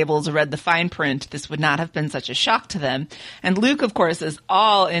read the labels or read the fine print, this would not have been such a shock to them. And Luke, of course, is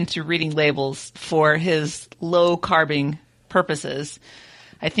all into reading labels for his low-carbing purposes.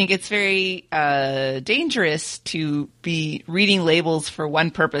 I think it's very dangerous to be reading labels for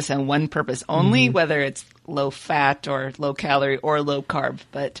one purpose and one purpose only, whether it's low-fat or low-calorie or low-carb.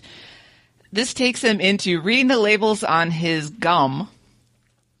 But this takes him into reading the labels on his gum,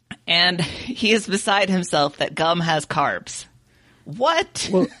 and he is beside himself that gum has carbs. What?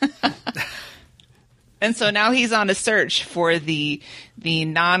 Well, and so now he's on a search for the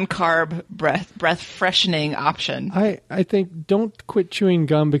non-carb breath freshening option. I think don't quit chewing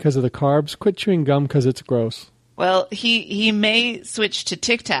gum because of the carbs. Quit chewing gum because it's gross. Well, he may switch to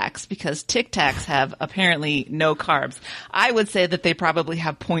Tic Tacs because Tic Tacs have apparently no carbs. I would say that they probably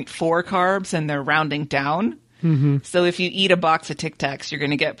have 0.4 carbs and they're rounding down. Mm-hmm. So if you eat a box of Tic Tacs, you're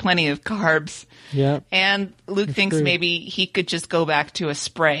going to get plenty of carbs. Yeah. And Luke thinks maybe he could just go back to a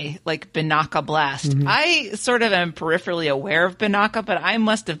spray like Binaca Blast. Mm-hmm. I sort of am peripherally aware of Binaca, but I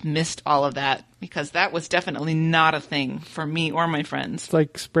must have missed all of that because that was definitely not a thing for me or my friends. It's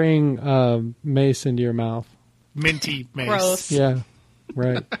like spraying mace into your mouth. Minty mace. Gross. Yeah,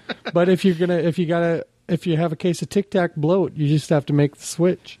 right. But if you have a case of Tic Tac bloat, you just have to make the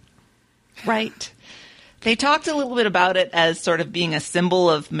switch. Right. They talked a little bit about it as sort of being a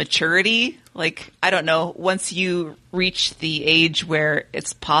symbol of maturity. Like, I don't know, once you reach the age where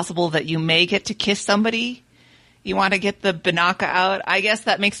it's possible that you may get to kiss somebody, you want to get the Binaca out. I guess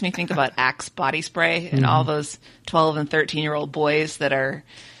that makes me think about Axe body spray and all those 12 and 13-year-old boys that are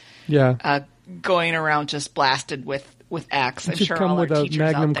going around just blasted with Axe. I'm should sure come all with our a teachers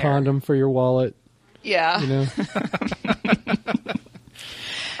Magnum out there. condom for your wallet. Yeah. You know?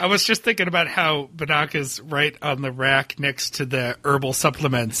 I was just thinking about how Binaca's right on the rack next to the herbal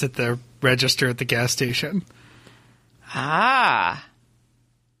supplements at the register at the gas station. Ah.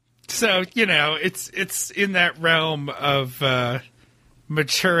 So, you know, it's in that realm of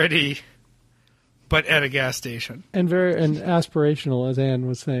maturity, but at a gas station. And very aspirational, as Anne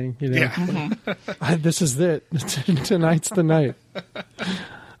was saying. You know? Yeah. This is it. Tonight's the night.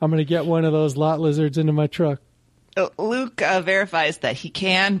 I'm going to get one of those lot lizards into my truck. Luke verifies that he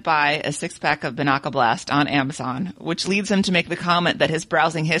can buy a 6-pack of Binaca Blast on Amazon, which leads him to make the comment that his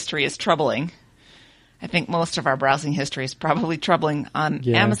browsing history is troubling. I think most of our browsing history is probably troubling on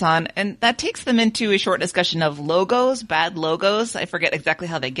Amazon. And that takes them into a short discussion of logos, bad logos. I forget exactly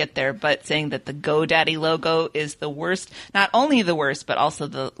how they get there, but saying that the GoDaddy logo is the worst, not only the worst, but also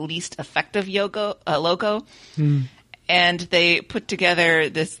the least effective logo. And they put together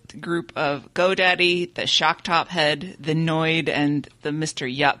this group of GoDaddy, the Shock Top Head, the Noid, and the Mr.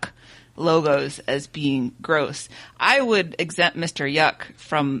 Yuck logos as being gross. I would exempt Mr. Yuck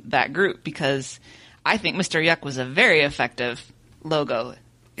from that group because I think Mr. Yuck was a very effective logo.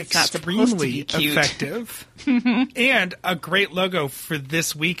 It's not supposed to be cute. Effective. And a great logo for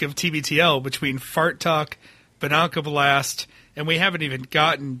this week of TBTL between Fart Talk, Binaca Blast, And we haven't even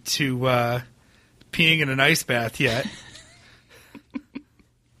gotten to peeing in an ice bath yet.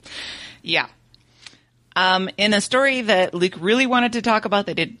 Yeah. In a story that Luke really wanted to talk about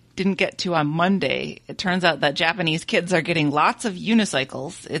that it didn't get to on Monday, it turns out that Japanese kids are getting lots of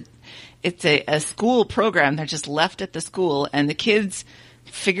unicycles. It's a school program. They're just left at the school, and the kids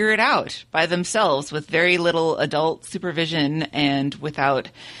figure it out by themselves with very little adult supervision and without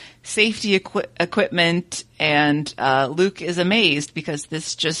safety equipment. And Luke is amazed because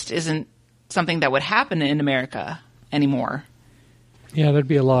this just isn't something that would happen in America anymore. Yeah, there'd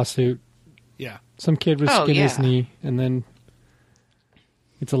be a lawsuit. Yeah. Some kid would skin his knee, and then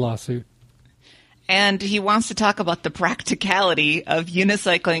it's a lawsuit. And he wants to talk about the practicality of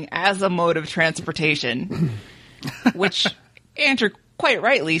unicycling as a mode of transportation, which Andrew quite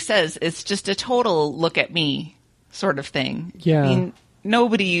rightly says it's just a total look at me sort of thing. Yeah. I mean,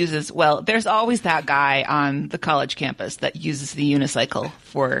 nobody uses, there's always that guy on the college campus that uses the unicycle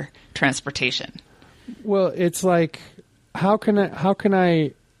for transportation. Well, it's like, how can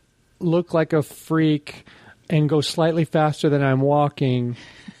I look like a freak and go slightly faster than I'm walking?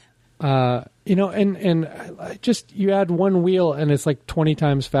 And just, you add one wheel and it's like 20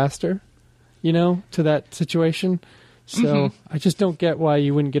 times faster, to that situation. So I just don't get why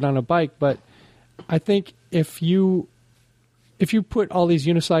you wouldn't get on a bike. But I think if you put all these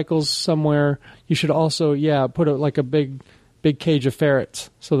unicycles somewhere, you should also, put a big cage of ferrets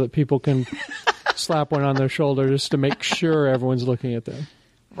so that people can slap one on their shoulder just to make sure everyone's looking at them.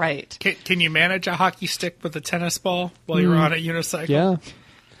 Right. Can you manage a hockey stick with a tennis ball while you're on a unicycle? Yeah.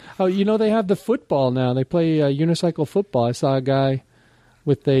 Oh, they have the football now. They play unicycle football. I saw a guy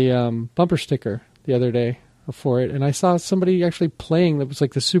with a bumper sticker the other day for it, and I saw somebody actually playing that was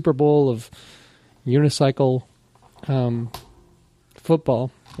like the Super Bowl of unicycle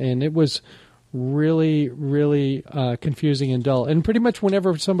football, and it was really, really confusing and dull. And pretty much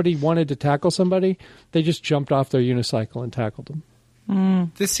whenever somebody wanted to tackle somebody, they just jumped off their unicycle and tackled them.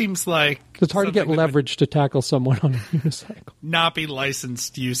 This seems like it's hard to get leverage to tackle someone on a unicycle. Not be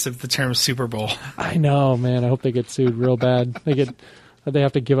licensed use of the term Super Bowl. I know, man. I hope they get sued real bad. They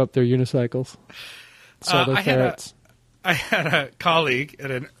have to give up their unicycles. Sell their ferrets. I had a colleague at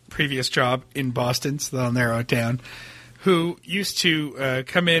a previous job in Boston, so that'll narrow it down, who used to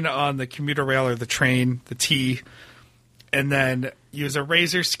come in on the commuter rail or the train, the T, and then use a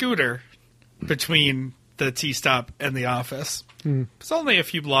Razor scooter between the T stop and the office. It's only a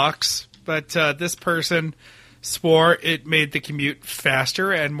few blocks, but this person swore it made the commute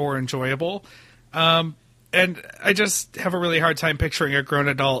faster and more enjoyable. And I just have a really hard time picturing a grown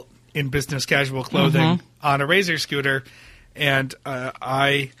adult in business casual clothing on a Razor scooter, and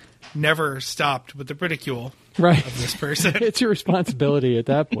I never stopped with the ridicule of this person. It's your responsibility at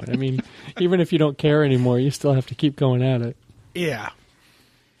that point. I mean, even if you don't care anymore, you still have to keep going at it. Yeah.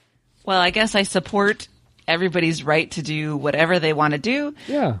 Well, I guess I support everybody's right to do whatever they want to do.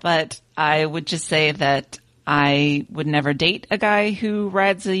 Yeah. But I would just say that I would never date a guy who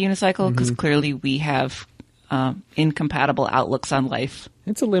rides a unicycle because clearly we have incompatible outlooks on life.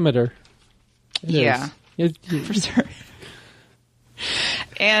 It's a limiter. It is. For sure.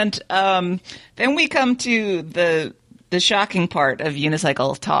 And then we come to the shocking part of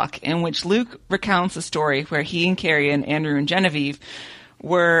unicycle talk, in which Luke recounts a story where he and Carrie and Andrew and Genevieve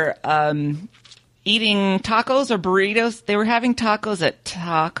were eating tacos or burritos. They were having tacos at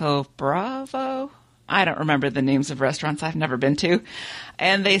Taco Bravo. I don't remember the names of restaurants I've never been to.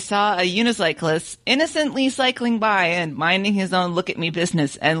 And they saw a unicyclist innocently cycling by and minding his own look-at-me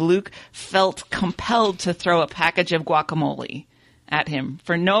business. And Luke felt compelled to throw a package of guacamole at him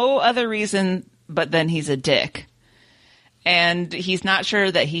for no other reason but then he's a dick. And he's not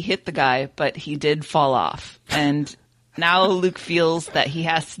sure that he hit the guy, but he did fall off. And now Luke feels that he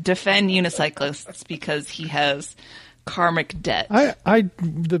has to defend unicyclists because he has karmic debt.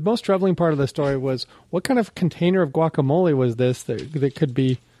 The most troubling part of the story was, what kind of container of guacamole was this that could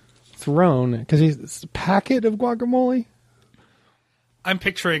be thrown? Because it's a packet of guacamole? I'm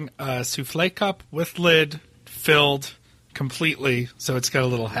picturing a souffle cup with lid filled completely, so it's got a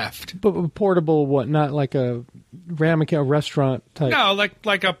little heft. But portable, what? Not like a ramekin, a restaurant type? No,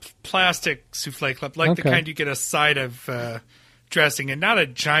 like a plastic souffle cup, like the kind you get a side of dressing, and not a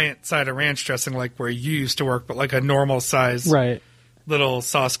giant side of ranch dressing like where you used to work, but like a normal size little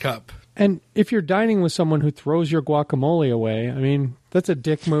sauce cup. And if you're dining with someone who throws your guacamole away, I mean, that's a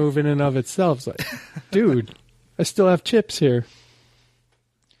dick move in and of itself. It's like, dude, I still have chips here.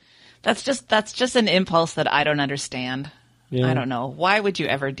 That's just an impulse that I don't understand. Yeah. I don't know. Why would you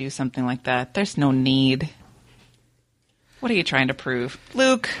ever do something like that? There's no need. What are you trying to prove?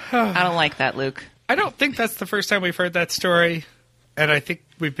 Luke, I don't like that, Luke. I don't think that's the first time we've heard that story, and I think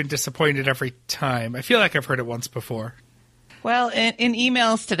we've been disappointed every time. I feel like I've heard it once before. Well, in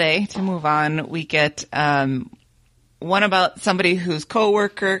emails today, to move on, we get one about somebody whose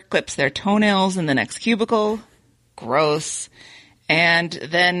coworker clips their toenails in the next cubicle. Gross. And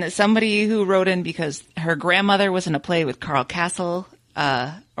then somebody who wrote in because her grandmother was in a play with Carl Castle,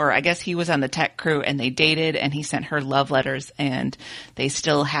 or I guess he was on the tech crew, and they dated, and he sent her love letters, and they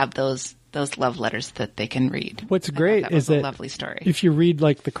still have those love letters that they can read. What's great is that a lovely story. If you read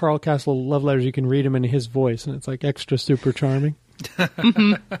like the Carl Castle love letters, you can read them in his voice, and it's like extra super charming.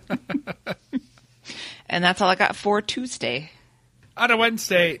 And that's all I got for Tuesday. On a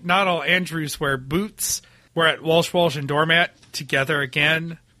Wednesday, not all Andrews wear boots. We're at Walsh, Walsh, and Doormat together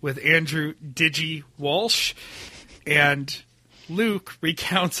again with Andrew Digi Walsh. And Luke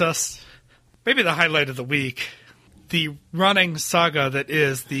recounts us, maybe the highlight of the week, the running saga that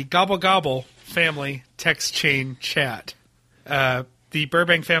is the Gobble Gobble family text chain chat. The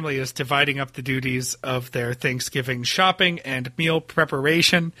Burbank family is dividing up the duties of their Thanksgiving shopping and meal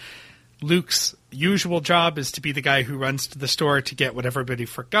preparation. Luke's usual job is to be the guy who runs to the store to get what everybody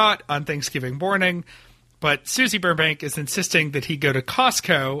forgot on Thanksgiving morning. But Susie Burbank is insisting that he go to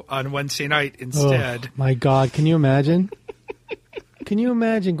Costco on Wednesday night instead. Oh, my God. Can you imagine? Can you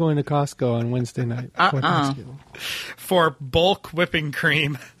imagine going to Costco on Wednesday night? For bulk whipping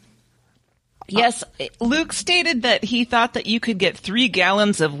cream. Yes, Luke stated that he thought that you could get 3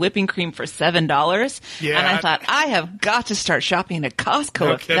 gallons of whipping cream for $7. Yeah. And I thought, I have got to start shopping at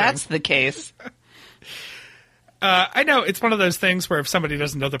Costco if that's the case. I know it's one of those things where if somebody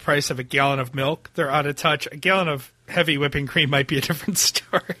doesn't know the price of a gallon of milk, they're out of touch. A gallon of heavy whipping cream might be a different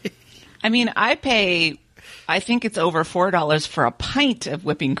story. I mean, I think it's over $4 for a pint of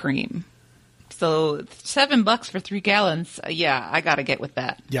whipping cream. So $7 for 3 gallons. Yeah, I got to get with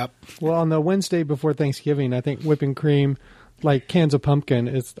that. Yep. Well, on the Wednesday before Thanksgiving, I think whipping cream, like cans of pumpkin,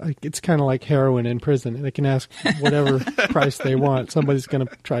 it's kind of like heroin in prison. They can ask whatever price they want. Somebody's going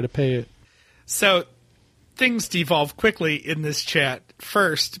to try to pay it. So things devolve quickly in this chat.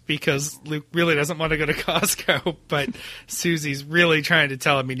 First, because Luke really doesn't want to go to Costco, but Susie's really trying to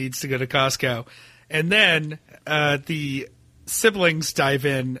tell him he needs to go to Costco. And then the siblings dive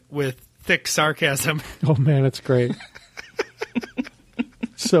in with thick sarcasm. Oh, man, it's great.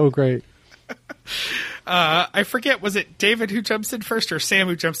 So great. I forget, was it David who jumps in first or Sam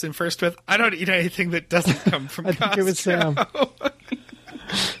who jumps in first with, I don't eat anything that doesn't come from I Costco. think it was Sam.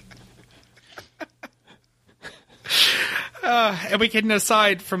 And we get an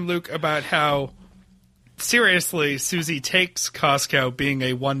aside from Luke about how seriously Susie takes Costco being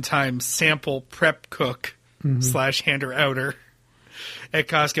a one-time sample prep cook / hander-outer at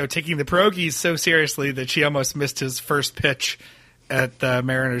Costco, taking the pierogies so seriously that she almost missed his first pitch at the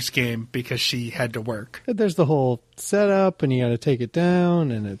Mariners game because she had to work. There's the whole setup, and you got to take it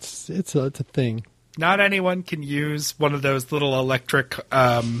down, and it's a thing. Not anyone can use one of those little electric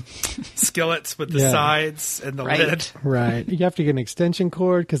skillets with the sides and the lid. Right. You have to get an extension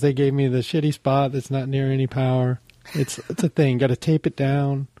cord because they gave me the shitty spot that's not near any power. It's a thing. Got to tape it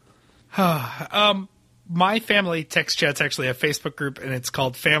down. My family text chat's actually a Facebook group, and it's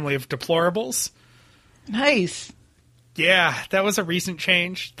called Family of Deplorables. Nice. Yeah, that was a recent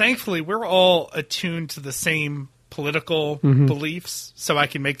change. Thankfully, we're all attuned to the same political beliefs, so I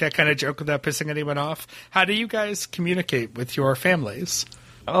can make that kind of joke without pissing anyone off. How do you guys communicate with your families?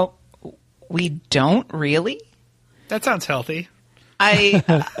 Oh, we don't really? That sounds healthy.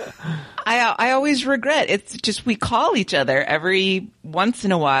 I always regret. It's just we call each other every once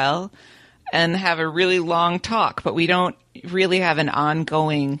in a while and have a really long talk, but we don't really have an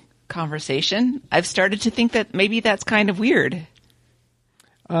ongoing conversation. I've started to think that maybe that's kind of weird.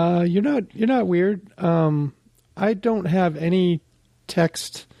 You're not weird. I don't have any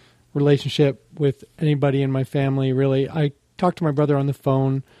text relationship with anybody in my family, really. I talk to my brother on the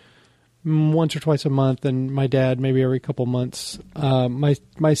phone once or twice a month, and my dad maybe every couple months.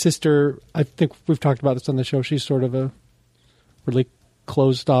 My sister, I think we've talked about this on the show, she's sort of a really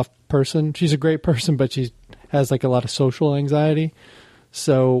closed-off person. She's a great person, but she has like a lot of social anxiety.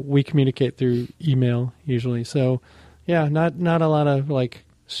 So we communicate through email usually. So, yeah, not a lot of like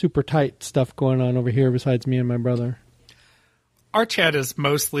super tight stuff going on over here besides me and my brother. Our chat is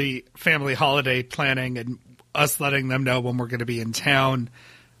mostly family holiday planning and us letting them know when we're going to be in town,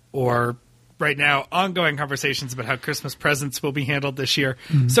 or right now ongoing conversations about how Christmas presents will be handled this year.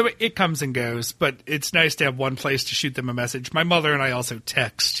 So it comes and goes, but it's nice to have one place to shoot them a message. My mother and I also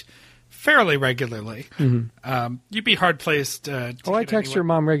text fairly regularly. You'd be hard-placed to I text your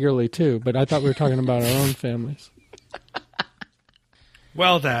mom regularly too, but I thought we were talking about our own families.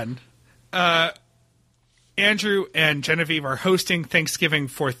 Well then, Andrew and Genevieve are hosting Thanksgiving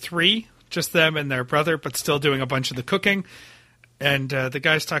for 3, just them and their brother, but still doing a bunch of the cooking. And the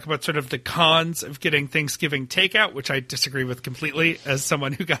guys talk about sort of the cons of getting Thanksgiving takeout, which I disagree with completely as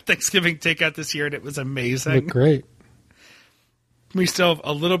someone who got Thanksgiving takeout this year, and it was amazing. Look great. We still have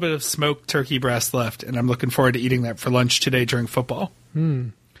a little bit of smoked turkey breast left, and I'm looking forward to eating that for lunch today during football.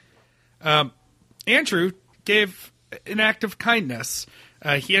 Andrew gave an act of kindness.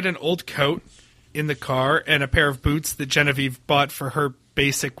 He had an old coat in the car and a pair of boots that Genevieve bought for her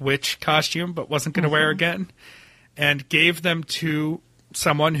basic witch costume but wasn't going to wear again, and gave them to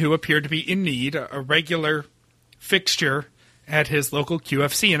someone who appeared to be in need, a regular fixture at his local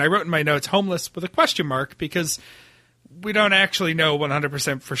QFC. And I wrote in my notes, homeless with a question mark, because we don't actually know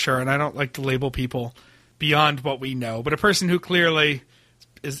 100% for sure, and I don't like to label people beyond what we know. But a person who clearly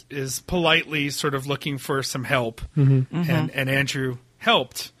is politely sort of looking for some help, and Andrew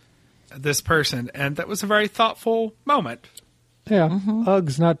helped this person, and that was a very thoughtful moment. Yeah,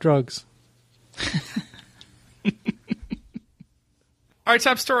 Uggs, not drugs. Our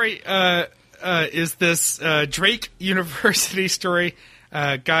top story is this Drake University story.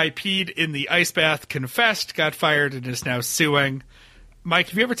 Guy peed in the ice bath, confessed, got fired, and is now suing. Mike,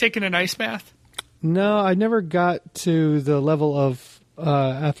 have you ever taken an ice bath? No, I never got to the level of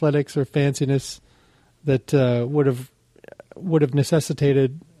athletics or fanciness that would have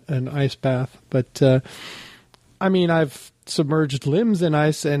necessitated an ice bath. But I mean, I've submerged limbs in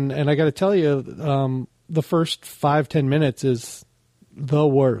ice, and I got to tell you, the first 5-10 minutes is the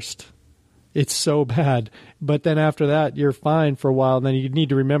worst. It's so bad. But then after that, you're fine for a while. And then you need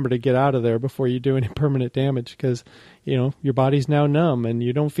to remember to get out of there before you do any permanent damage, because, you know, your body's now numb and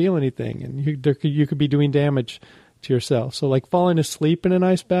you don't feel anything, and you could be doing damage to yourself. So, like, falling asleep in an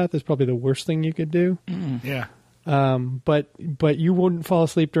ice bath is probably the worst thing you could do. Yeah. But you wouldn't fall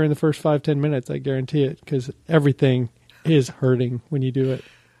asleep during the first 5-10 minutes, I guarantee it, because everything is hurting when you do it.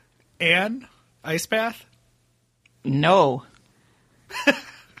 Anne, ice bath? No.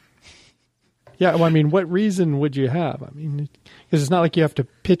 Yeah, well, I mean, what reason would you have? I mean, because it's not like you have to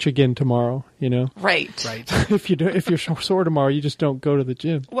pitch again tomorrow, you know? Right. Right. If you're sore tomorrow, you just don't go to the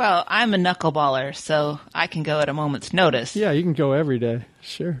gym. Well, I'm a knuckleballer, so I can go at a moment's notice. Yeah, you can go every day.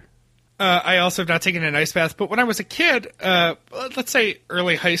 Sure. I also have not taken an ice bath, but when I was a kid, let's say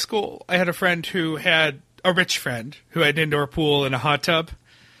early high school, I had a friend who had a rich friend who had an indoor pool and a hot tub,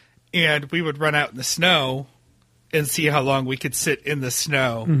 and we would run out in the snow and see how long we could sit in the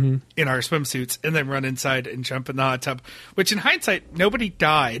snow in our swimsuits, and then run inside and jump in the hot tub, which in hindsight, nobody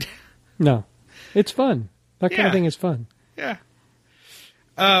died. No. It's fun. That kind Yeah. of thing is fun. Yeah.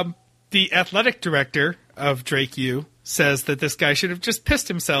 The athletic director of Drake U says that this guy should have just pissed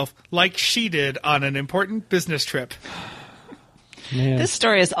himself like she did on an important business trip. Man. This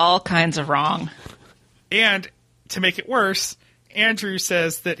story is all kinds of wrong. And to make it worse, Andrew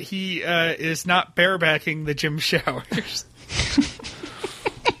says that he is not barebacking the gym showers.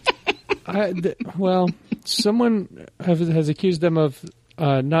 Well, someone has accused them of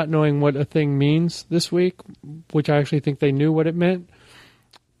not knowing what a thing means this week, which I actually think they knew what it meant.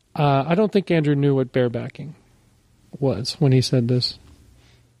 I don't think Andrew knew what barebacking was when he said this.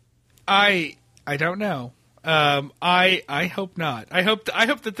 I don't know. I hope not. I hope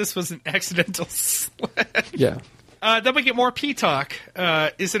that this was an accidental slip. Yeah. Then we get more pee talk.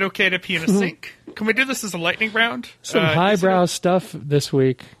 Is it okay to pee in a sink? Can we do this as a lightning round? Some highbrow stuff this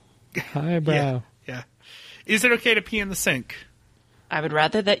week. Highbrow. Yeah. Is it okay to pee in the sink? I would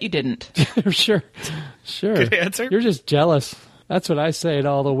rather that you didn't. Sure. Good answer. You're just jealous. That's what I say to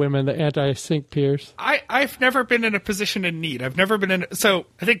all the women, the anti-sink peers. I've never been in a position in need. I've never been in... So,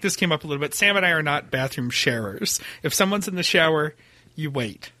 I think this came up a little bit. Sam and I are not bathroom sharers. If someone's in the shower, you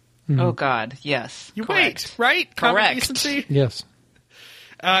wait. Oh, God. Yes. You Correct. wait, right? Common Correct. decency. Yes.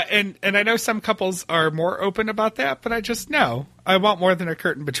 And I know some couples are more open about that, but I just know. I want more than a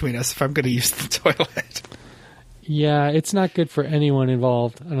curtain between us if I'm going to use the toilet. Yeah, it's not good for anyone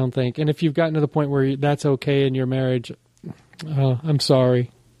involved, I don't think. And if you've gotten to the point where that's okay in your marriage, I'm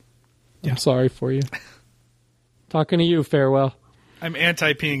sorry. Yeah. I'm sorry for you. Talking to you, farewell. I'm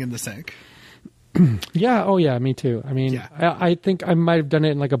anti-peeing in the sink. Yeah, oh yeah, me too. I mean, Yeah. I think I might have done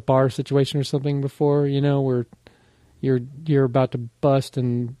it in like a bar situation or something before, you know, where you're about to bust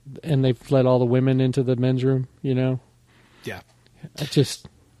and they've let all the women into the men's room, you know. Yeah.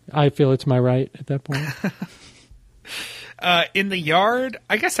 I feel it's my right at that point. In the yard,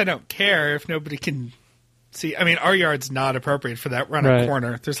 I guess I don't care if nobody can see. I mean, our yard's not appropriate for that. We're on a Right.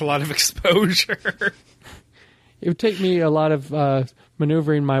 corner. There's a lot of exposure. It would take me a lot of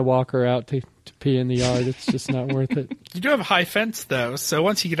maneuvering my walker out to to pee in the yard. It's just not worth it. You do have a high fence, though, so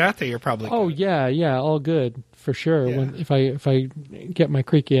once you get out there, you're probably Oh, good. yeah, all good, for sure, Yeah. if I get my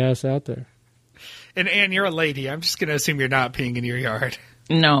creaky ass out there. And Anne, you're a lady. I'm just going to assume you're not peeing in your yard.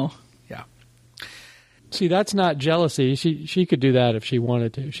 No. Yeah. See, that's not jealousy. She could do that if she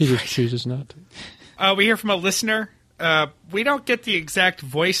wanted to. She just chooses not to. We hear from a listener. We don't get the exact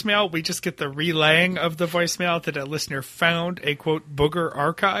voicemail. We just get the relaying of the voicemail that a listener found a, quote, booger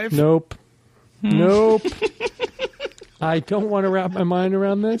archive. Nope. I don't want to wrap my mind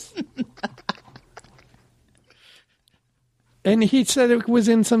around this. And he said it was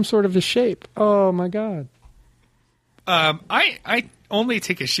in some sort of a shape. Oh, my God. I only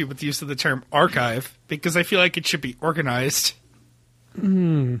take issue with the use of the term archive because I feel like it should be organized.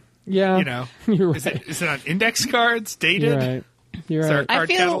 Yeah. You know, You're is right. it on index cards, dated? You're right. You're Is there a right. card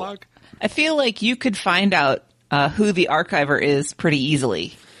catalog? I feel like you could find out who the archiver is pretty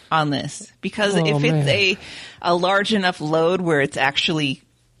easily on this, because Oh, if it's man. a large enough load where it's actually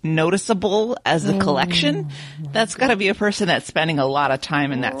noticeable as a collection, that's got to be a person that's spending a lot of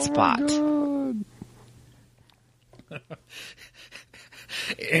time in that spot. God.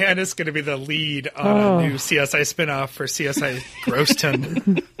 And it's going to be the lead on a new CSI spinoff for CSI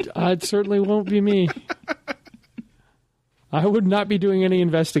Grosston. It certainly won't be me. I would not be doing any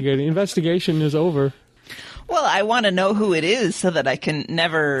investigating. Investigation is over. Well, I want to know who it is so that I can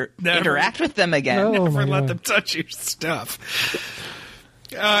never interact with them again. No. Oh, Never my let God. them touch your stuff.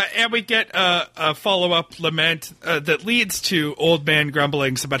 And we get a follow-up lament that leads to old man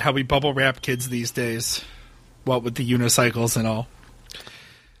grumblings about how we bubble wrap kids these days. What with the unicycles and all.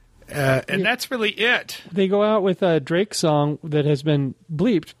 And that's really it. They go out with a Drake song that has been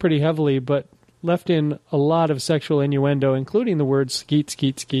bleeped pretty heavily, but left in a lot of sexual innuendo, including the words skeet,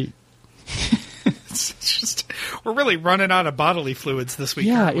 skeet, skeet. It's just, we're really running out of bodily fluids this week.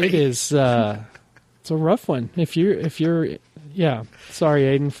 Yeah, aren't we? it is. It's a rough one. If you're, yeah. Sorry,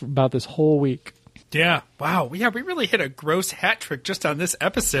 Aiden, about this whole week. Yeah. Wow. Yeah, we really hit a gross hat trick just on this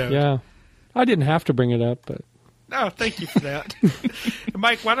episode. Yeah, I didn't have to bring it up, but No, thank you for that.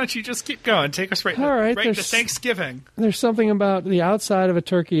 Mike, why don't you just keep going? Take us right All right, into there's- Thanksgiving. there's something about the outside of a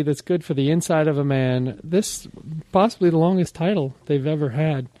turkey that's good for the inside of a man. This possibly the longest title they've ever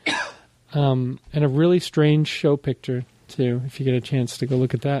had, and a really strange show picture too. If you get a chance to go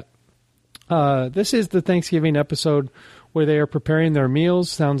look at that. This is the Thanksgiving episode where they are preparing their meals.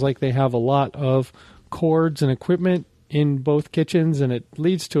 Sounds like they have a lot of cords and equipment in both kitchens, and it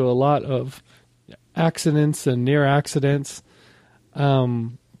leads to a lot of accidents and near accidents.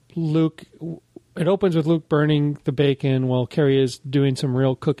 Luke, it opens with Luke burning the bacon while Carrie is doing some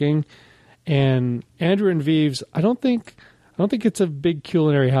real cooking, and Andrew and Vives. I don't think it's a big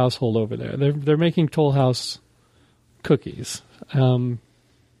culinary household over there. They're making Toll House cookies, and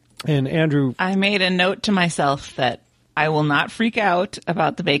Andrew. I made a note to myself that I will not freak out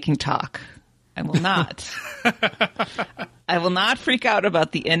about the baking talk. I will not. I will not freak out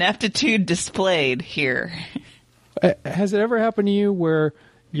about the ineptitude displayed here. Has it ever happened to you where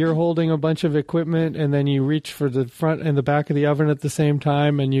you're holding a bunch of equipment and then you reach for the front and the back of the oven at the same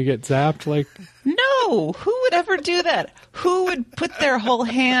time and you get zapped? Like, No, who would ever do that? Who would put their whole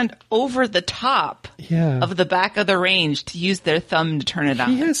hand over the top yeah, of the back of the range to use their thumb to turn it on?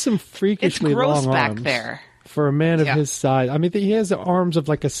 he has some It's freakishly gross long back arms there. for a man of Yeah. his size. I mean, he has the arms of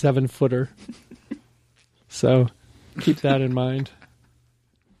like a 7-footer. So keep that in mind.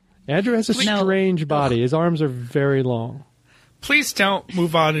 Andrew has a No. strange body. His arms are very long. Please don't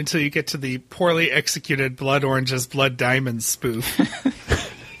move on until you get to the poorly executed Blood Oranges, Blood Diamonds spoof.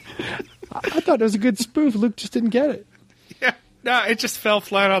 I thought it was a good spoof. Luke just didn't get it. Yeah. No, it just fell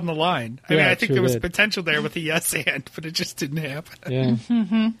flat on the line. I Yeah, mean, I it think sure there was did. potential there with the yes and, but it just didn't happen.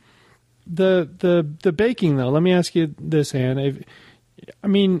 Yeah. The baking though. Let me ask you this, Anne. I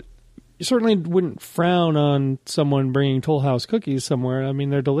mean, you certainly wouldn't frown on someone bringing Toll House cookies somewhere. I mean,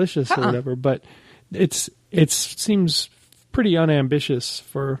 they're delicious or whatever, but it seems pretty unambitious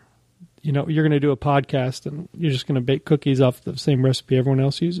for, you know, you're going to do a podcast and you're just going to bake cookies off the same recipe everyone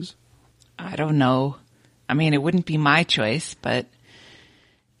else uses. I don't know. I mean, it wouldn't be my choice, but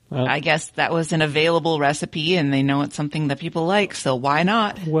Well- I guess that was an available recipe and they know it's something that people like, so why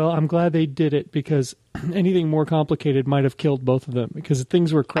not? Well, I'm glad they did it because anything more complicated might have killed both of them because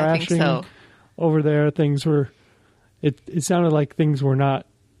things were I think crashing so. over there. Things were, it sounded like things were not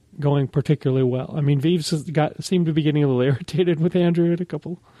going particularly well. I mean, Vives seemed to be getting a little irritated with Andrew at a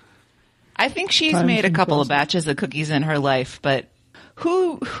couple. I think she's Times made a in couple of process. batches of cookies in her life, but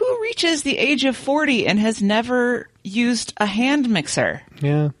who reaches the age of 40 and has never used a hand mixer?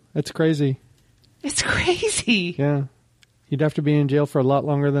 Yeah, that's crazy. It's crazy. Yeah. You'd have to be in jail for a lot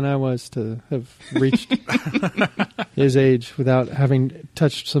longer than I was to have reached his age without having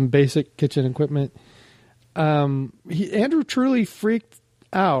touched some basic kitchen equipment. Andrew truly freaked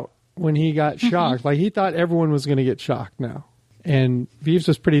out when he got shocked. Like, he thought everyone was going to get shocked now. And Beeves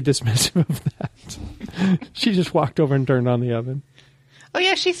was pretty dismissive of that. She just walked over and turned on the oven. Oh,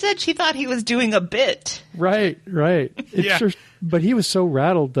 yeah, she said she thought he was doing a bit. Right. Yeah. Sure, but he was so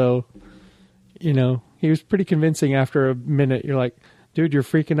rattled, though. You know, he was pretty convincing after a minute. You're like, dude, you're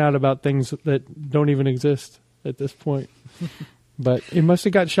freaking out about things that don't even exist at this point. But it must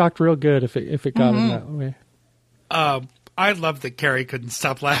have got shocked real good if it got him that way. I love that Carrie couldn't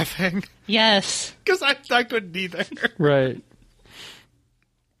stop laughing. Yes. Because I couldn't either. Right.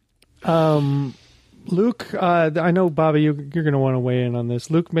 Luke, I know, Bobby, you're going to want to weigh in on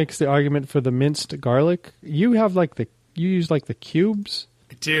this. Luke makes the argument for the minced garlic. You have you use the cubes?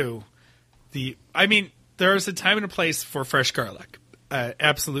 I do. There's a time and a place for fresh garlic.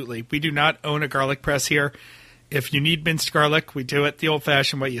 Absolutely. We do not own a garlic press here. If you need minced garlic, we do it the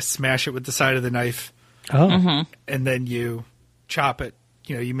old-fashioned way. You smash it with the side of the knife. Oh. And then you chop it.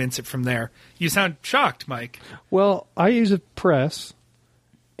 You know, you mince it from there. You sound shocked, Mike. Well, I use a press,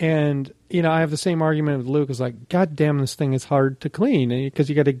 and, I have the same argument with Luke. It's like, God damn, this thing is hard to clean. Because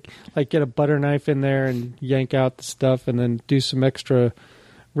you got to, get a butter knife in there and yank out the stuff and then do some extra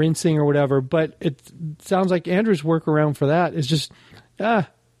rinsing or whatever. But it sounds like Andrew's workaround for that is just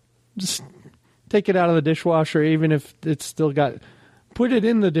take it out of the dishwasher, even if it's still put it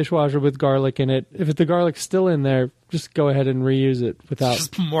in the dishwasher with garlic in it. If the garlic's still in there, just go ahead and reuse it without.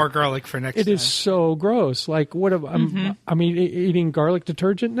 Just more garlic for next time. It is so gross. Like, what? I'm eating garlic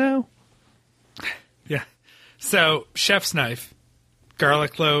detergent now. Yeah. So, chef's knife,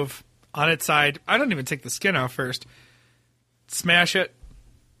 garlic clove on its side. I don't even take the skin off first. Smash it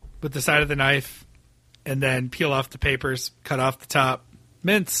with the side of the knife, and then peel off the papers, cut off the top.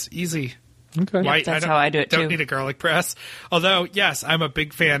 Mince, easy. Okay. That's how I do it, too. Don't need a garlic press. Although, yes, I'm a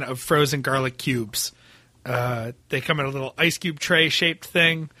big fan of frozen garlic cubes. They come in a little ice cube tray shaped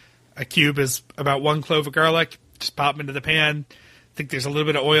thing. A cube is about 1 clove of garlic. Just pop them into the pan. I think there's a little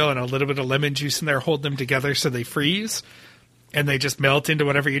bit of oil and a little bit of lemon juice in there. Hold them together so they freeze. And they just melt into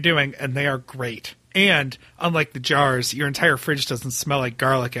whatever you're doing. And they are great. And unlike the jars, your entire fridge doesn't smell like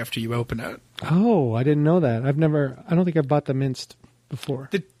garlic after you open it. Oh, I didn't know that. I don't think I've bought the minced before.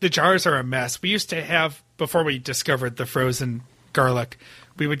 The jars are a mess. We used to have, before we discovered the frozen garlic,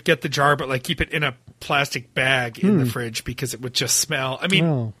 we would get the jar but keep it in a plastic bag in the fridge because it would just smell.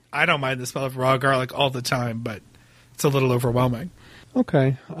 I don't mind the smell of raw garlic all the time, but it's a little overwhelming.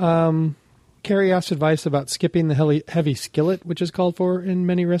 Okay. Carrie asked advice about skipping the heavy skillet, which is called for in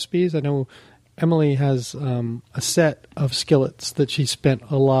many recipes. I know Emily has a set of skillets that she spent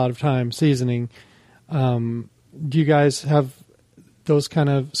a lot of time seasoning. Do you guys have those kind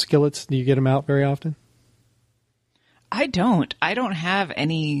of skillets? Do you get them out very often? I don't have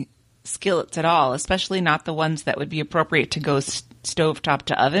any skillets at all, especially not the ones that would be appropriate to go stovetop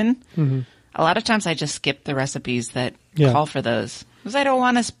to oven. Mm-hmm. A lot of times I just skip the recipes that call for those because I don't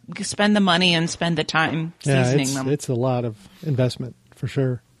want to spend the money and spend the time seasoning them. It's a lot of investment for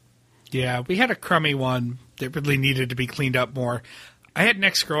sure. Yeah, we had a crummy one that really needed to be cleaned up more. I had an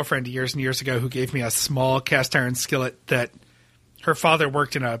ex-girlfriend years and years ago who gave me a small cast iron skillet that her father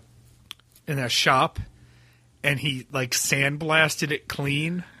worked in a shop, and he sandblasted it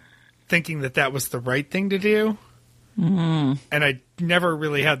clean, thinking that was the right thing to do. Mm. And I never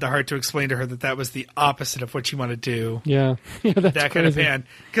really had the heart to explain to her that was the opposite of what you want to do. Yeah, that's that kind of pan,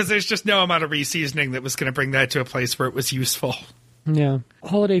 because there's just no amount of reseasoning that was going to bring that to a place where it was useful. Yeah.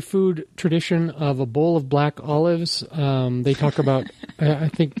 Holiday food tradition of a bowl of black olives. They talk about, I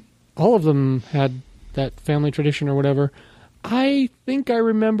think all of them had that family tradition or whatever. I think I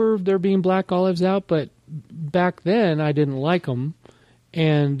remember there being black olives out, but back then I didn't like them.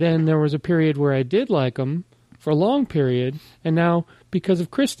 And then there was a period where I did like them for a long period. And now, because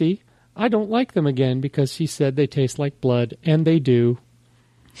of Christy, I don't like them again because she said they taste like blood, and they do.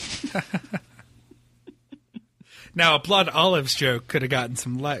 Now, a blood olives joke could have gotten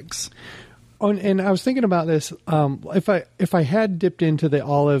some legs. Oh, and I was thinking about this. If I had dipped into the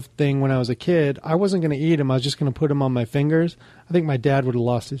olive thing when I was a kid, I wasn't going to eat them. I was just going to put them on my fingers. I think my dad would have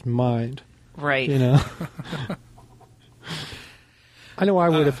lost his mind. Right. I know I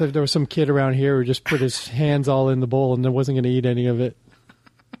would if there was some kid around here who just put his hands all in the bowl and wasn't going to eat any of it.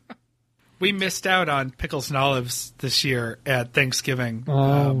 We missed out on pickles and olives this year at Thanksgiving.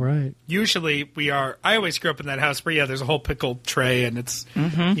 Oh, right. Usually I always grew up in that house where, there's a whole pickled tray and it's,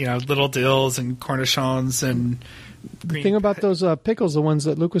 little dills and cornichons and The thing about those pickles, the ones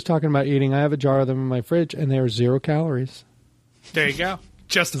that Luke was talking about eating, I have a jar of them in my fridge and they are 0 calories. There you go.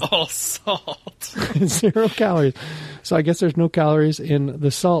 Just all salt. 0 calories. So I guess there's no calories in the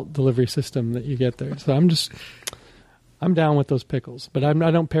salt delivery system that you get there. So I'm down with those pickles, but I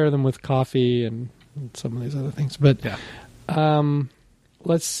don't pair them with coffee and some of these other things. But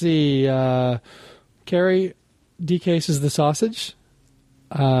let's see. Carrie decases the sausage,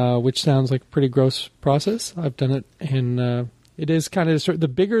 which sounds like a pretty gross process. I've done it, and it is kind of the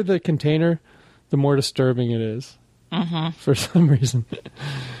bigger the container, the more disturbing it is. For some reason.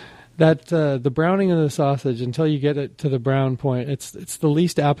 That the browning of the sausage, until you get it to the brown point, it's the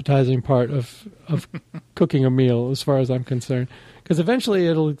least appetizing part of cooking a meal, as far as I'm concerned. Because eventually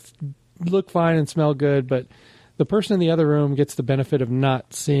it'll look fine and smell good, but the person in the other room gets the benefit of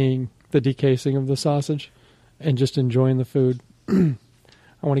not seeing the decasing of the sausage and just enjoying the food. I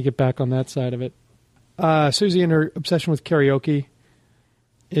want to get back on that side of it. Susie and her obsession with karaoke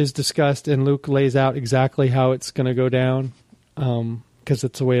is discussed, and Luke lays out exactly how it's going to go down, because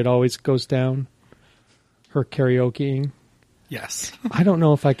it's the way it always goes down. Her karaokeing. Yes. I don't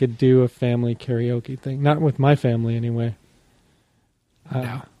know if I could do a family karaoke thing. Not with my family, anyway.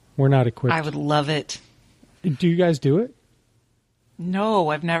 No. We're not equipped. I would love it. Do you guys do it? No,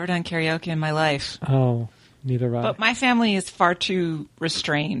 I've never done karaoke in my life. Oh, neither have I. But my family is far too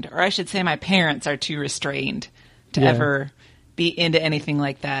restrained, or I should say my parents are too restrained to ever be into anything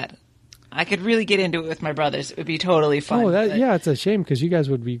like that. I could really get into it with my brothers. It would be totally fun. Oh, it's a shame, because you guys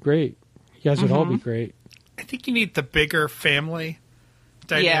would be great. You guys would all be great. I think you need the bigger family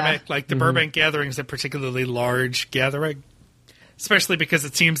dynamic. Like the Burbank gathering is a particularly large gathering, especially because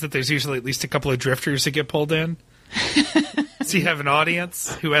it seems that there's usually at least a couple of drifters that get pulled in. So you have an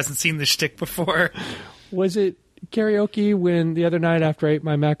audience who hasn't seen the shtick before. Was it karaoke when the other night after I ate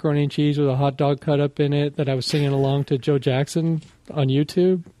my macaroni and cheese with a hot dog cut up in it that I was singing along to Joe Jackson on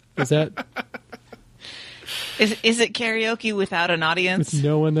YouTube? Is that... Is it karaoke without an audience? With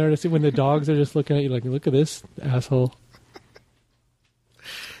no one there to see, when the dogs are just looking at you like, look at this asshole.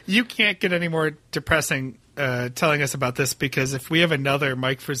 You can't get any more depressing telling us about this, because if we have another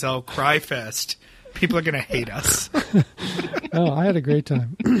Mike Frizzell cry fest, people are going to hate us. Oh, I had a great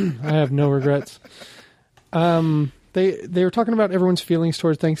time. I have no regrets. They were talking about everyone's feelings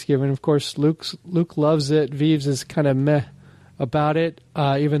towards Thanksgiving. Of course, Luke loves it. Vives is kind of meh about it,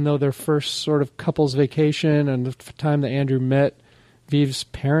 even though their first sort of couple's vacation and the time that Andrew met Vives'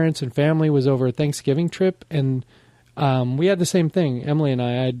 parents and family was over a Thanksgiving trip, and we had the same thing. Emily and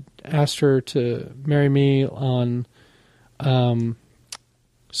I asked her to marry me on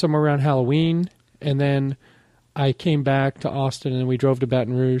somewhere around Halloween, and then I came back to Austin and we drove to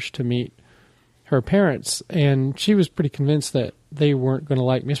Baton Rouge to meet her parents, and she was pretty convinced that they weren't going to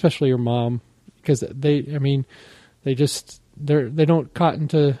like me, especially her mom, because they don't cotton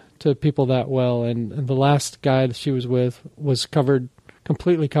to people that well, and the last guy that she was with was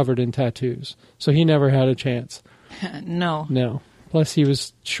completely covered in tattoos, so he never had a chance. No. Plus he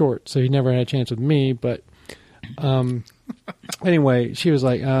was short, so he never had a chance with me, but anyway, she was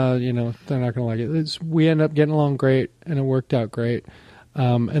like, they're not going to like it. We ended up getting along great, and it worked out great.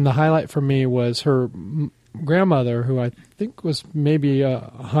 And the highlight for me was her grandmother, who I think was maybe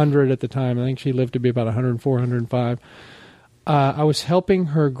 100 at the time. I think she lived to be about 104, 105. I was helping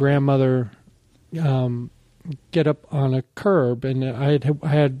her grandmother get up on a curb, and I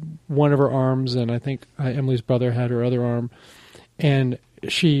had one of her arms, and I think Emily's brother had her other arm. And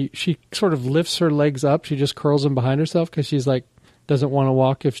she sort of lifts her legs up. She just curls them behind herself because she's like, doesn't want to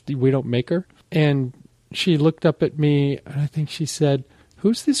walk if we don't make her. And she looked up at me, and I think she said,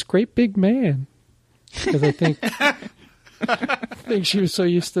 "Who's this great big man?" Because I think she was so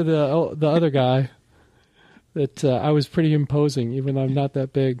used to the other guy that I was pretty imposing, even though I'm not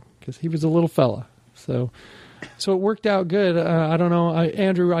that big, because he was a little fella. So it worked out good. I don't know.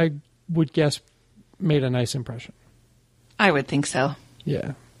 Andrew, I would guess, made a nice impression. I would think so.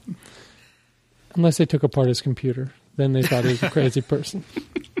 Yeah. Unless they took apart his computer. Then they thought he was a crazy person.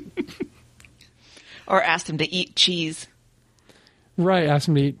 Or asked him to eat cheese. Right, asked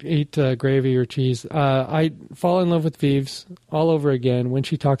him to eat gravy or cheese. I fall in love with Vives all over again when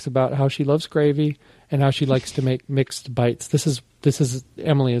she talks about how she loves gravy and how she likes to make mixed bites. This is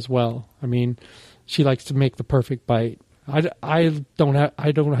Emily as well. I mean, she likes to make the perfect bite. I don't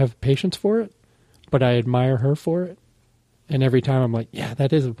have patience for it, but I admire her for it. And every time I'm like, yeah,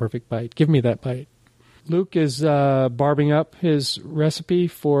 that is a perfect bite. Give me that bite. Luke is barbing up his recipe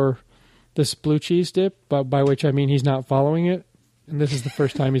for this blue cheese dip, by which I mean he's not following it. And this is the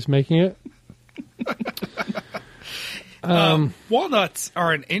first time he's making it. Walnuts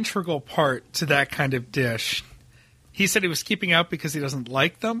are an integral part to that kind of dish. He said he was keeping out because he doesn't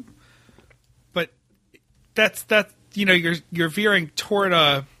like them. But that's you're veering toward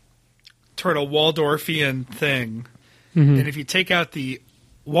a Waldorfian thing, and if you take out the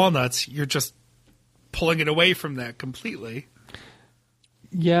walnuts, you're just pulling it away from that completely.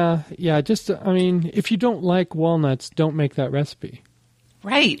 Yeah. If you don't like walnuts, don't make that recipe.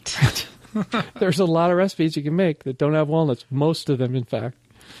 Right. There's a lot of recipes you can make that don't have walnuts. Most of them, in fact.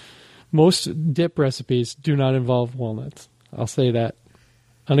 Most dip recipes do not involve walnuts. I'll say that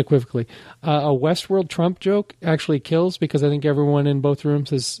unequivocally. A Westworld Trump joke actually kills because I think everyone in both rooms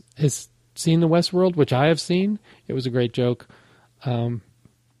has seen the Westworld, which I have seen. It was a great joke.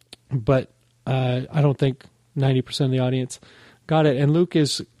 But I don't think 90% of the audience got it. And Luke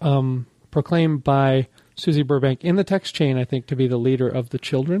is proclaimed by Susie Burbank in the text chain, I think, to be the leader of the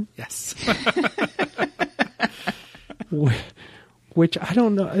children. Yes. Which I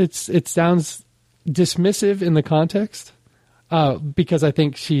don't know. It sounds dismissive in the context because I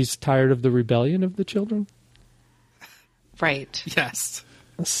think she's tired of the rebellion of the children. Right. Yes.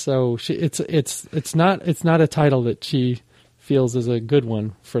 So it's not a title that she feels is a good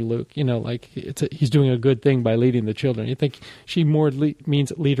one for Luke. He's doing a good thing by leading the children. You think she more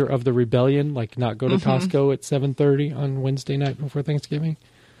means leader of the rebellion, like not go to Costco at 7:30 on Wednesday night before Thanksgiving?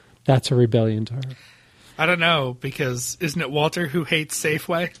 That's a rebellion to her. I don't know, because isn't it Walter who hates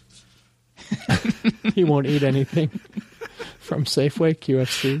Safeway? He won't eat anything from Safeway,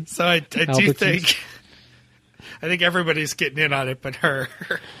 QFC. So I do think everybody's getting in on it but her.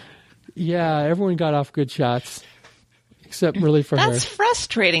 Yeah, everyone got off good shots. Except really for her. That's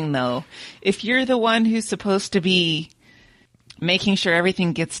frustrating, though. If you're the one who's supposed to be making sure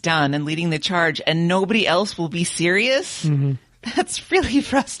everything gets done and leading the charge and nobody else will be serious, that's really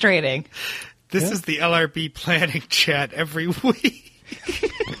frustrating. This is the LRB planning chat every week.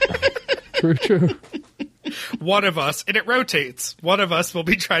 True. One of us, and it rotates, one of us will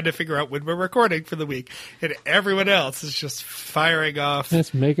be trying to figure out when we're recording for the week, and everyone else is just firing off.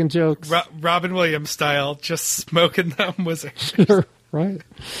 That's making jokes. Robin Williams style, just smoking them wizards. Sure, right.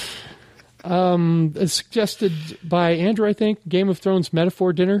 It's suggested by Andrew, I think, Game of Thrones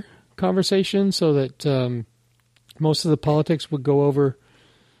metaphor dinner conversation, so that most of the politics would go over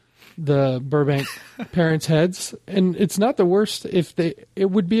the Burbank parents' heads. And it's not the worst it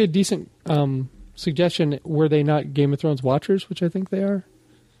would be a decent suggestion were they not Game of Thrones watchers, which I think they are.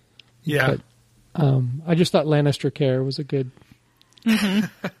 Yeah. But I just thought Lannister care was a good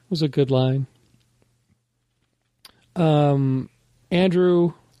was a good line.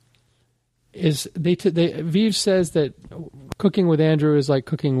 Andrew is Vive says that cooking with Andrew is like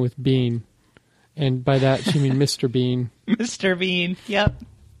cooking with Bean, and by that she means Mr. Bean. Mr. Bean, yep.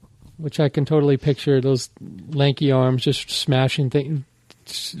 Which I can totally picture, those lanky arms just smashing things,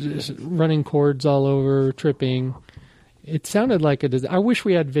 just running cords all over, tripping. It sounded like I wish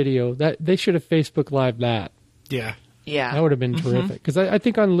we had video. That they should have Facebook Live that. Yeah. Yeah. That would have been terrific. Because I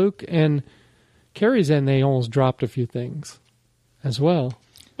think on Luke and Carrie's end, they almost dropped a few things as well.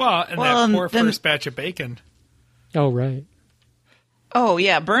 Well, and that poor first batch of bacon. Oh, right. Oh,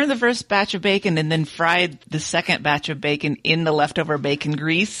 yeah. Burned the first batch of bacon and then fried the second batch of bacon in the leftover bacon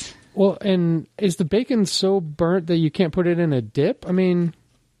grease. Well, and is the bacon so burnt that you can't put it in a dip? I mean,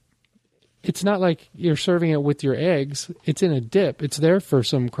 it's not like you're serving it with your eggs. It's in a dip. It's there for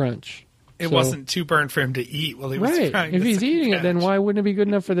some crunch. It wasn't too burnt for him to eat while he was frying. Right. If he's eating it, then why wouldn't it be good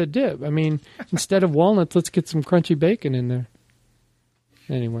enough for the dip? I mean, instead of walnuts, let's get some crunchy bacon in there.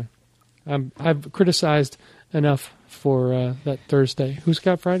 Anyway, I've criticized enough for that Thursday. Who's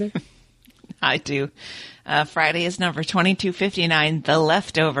got Friday? I do. Friday is number 2259, The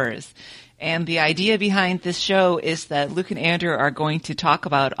Leftovers. And the idea behind this show is that Luke and Andrew are going to talk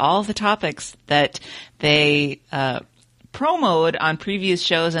about all the topics that they promoted on previous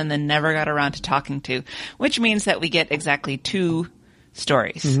shows and then never got around to talking to, which means that we get exactly 2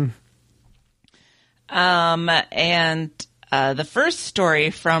 stories. And the first story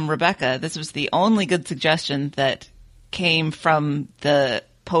from Rebecca, this was the only good suggestion that came from the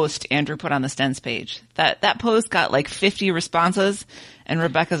post Andrew put on the Stens page. That post got like 50 responses, and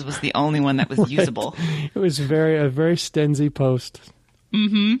Rebecca's was the only one that was usable. It was a very Stensy post.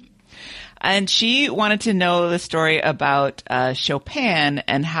 And she wanted to know the story about Chopin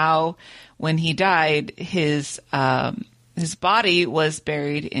and how, when he died, his body was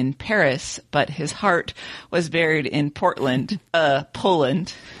buried in Paris, but his heart was buried in Portland,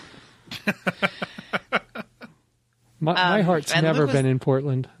 Poland. My heart's never been in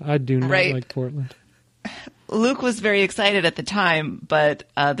Portland. I do not like Portland. Luke was very excited at the time, but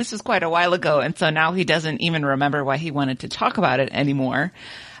this was quite a while ago, and so now he doesn't even remember why he wanted to talk about it anymore.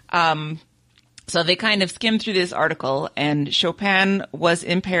 So they kind of skimmed through this article, and Chopin was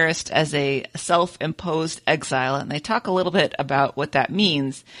in Paris as a self-imposed exile, and they talk a little bit about what that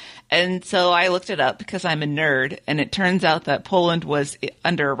means. And so I looked it up because I'm a nerd, and it turns out that Poland was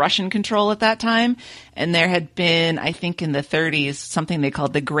under Russian control at that time, and there had been, I think in the 30s, something they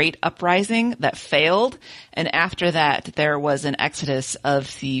called the Great Uprising that failed, and after that there was an exodus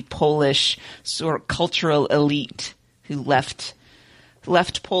of the Polish sort of cultural elite who left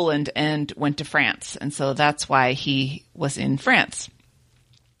Poland and went to France. And so that's why he was in France.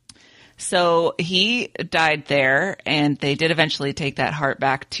 So he died there, and they did eventually take that heart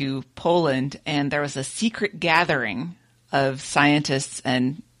back to Poland. And there was a secret gathering of scientists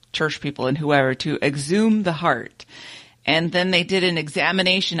and church people and whoever to exhume the heart. And then they did an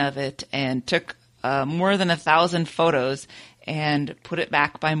examination of it and took more than 1,000 photos and put it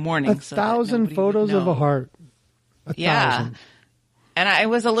back by morning. 1,000 photos of a heart. 1,000. Yeah. And I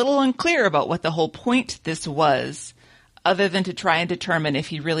was a little unclear about what the whole point this was, other than to try and determine if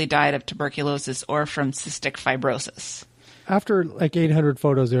he really died of tuberculosis or from cystic fibrosis. After like 800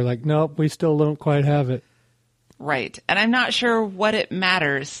 photos, they're like, nope, we still don't quite have it. Right. And I'm not sure what it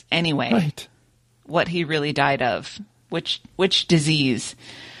matters anyway. Right. What he really died of. Which disease.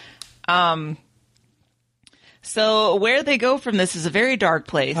 So where they go from this is a very dark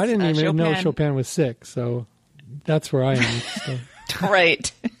place. I didn't even know Chopin was sick, so that's where I am. So. Right.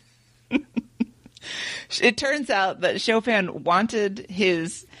 It turns out that Chopin wanted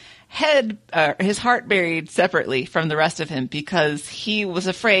his heart buried separately from the rest of him because he was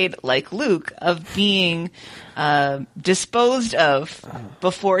afraid, like Luke, of being disposed of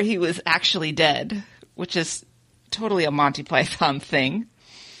before he was actually dead, which is totally a Monty Python thing.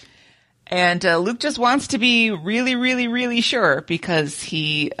 And Luke just wants to be really, really, really sure because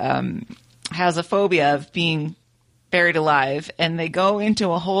he has a phobia of being buried alive, and they go into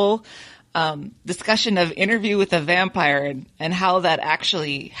a whole discussion of Interview with a Vampire and how that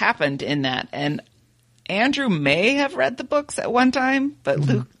actually happened in that. And Andrew may have read the books at one time, but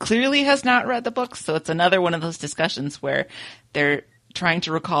Luke clearly has not read the books, so it's another one of those discussions where they're trying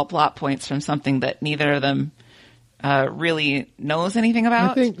to recall plot points from something that neither of them really knows anything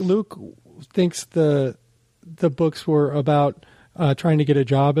about. I think Luke thinks the books were about trying to get a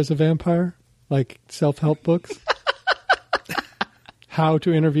job as a vampire, like self-help books. How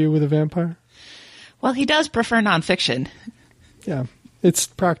to Interview with a Vampire? Well, he does prefer nonfiction. Yeah, it's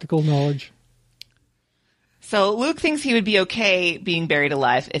practical knowledge. So Luke thinks he would be okay being buried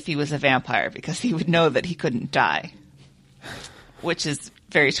alive if he was a vampire because he would know that he couldn't die, which is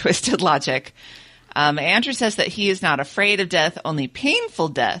very twisted logic. Andrew says that he is not afraid of death, only painful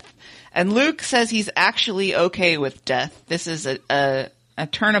death. And Luke says he's actually okay with death. This is a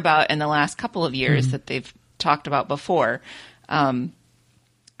turnabout in the last couple of years that they've talked about before.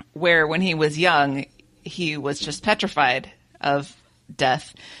 Where when he was young, he was just petrified of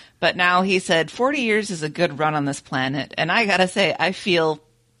death. But now he said 40 years is a good run on this planet. And I gotta say, I feel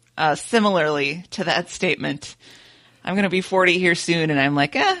similarly to that statement. I'm going to be 40 here soon, and I'm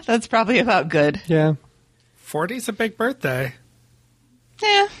like, that's probably about good. Yeah. 40's a big birthday.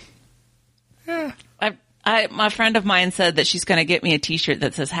 Yeah. Yeah. My friend of mine said that she's going to get me a t-shirt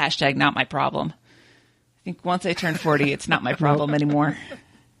that says hashtag not my problem. I think once I turn 40, it's not my problem anymore.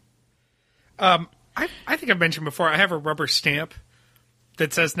 I think I've mentioned before, I have a rubber stamp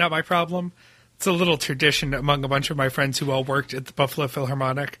that says not my problem. It's a little tradition among a bunch of my friends who all worked at the Buffalo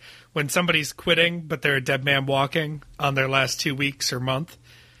Philharmonic. When somebody's quitting, but they're a dead man walking on their last 2 weeks or month,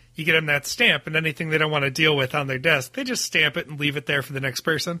 you get them that stamp, and anything they don't want to deal with on their desk, they just stamp it and leave it there for the next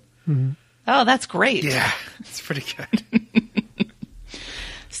person. Mm-hmm. Oh, that's great. Yeah, it's pretty good.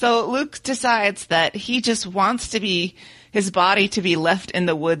 So Luke decides that he just wants to be his body to be left in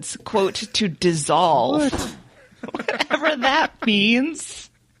the woods, quote, to dissolve. What? Whatever that means.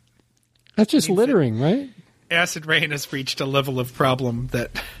 That's just littering, right? Acid rain has reached a level of problem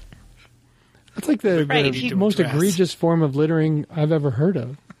that... That's like the most egregious form of littering I've ever heard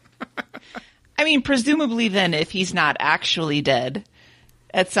of. I mean, presumably then, if he's not actually dead,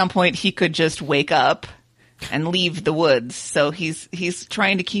 at some point he could just wake up and leave the woods. So he's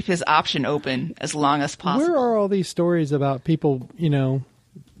trying to keep his option open as long as possible. Where are all these stories about people,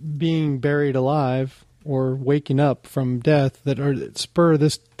 being buried alive or waking up from death that spur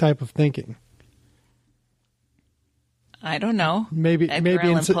this type of thinking? I don't know. Maybe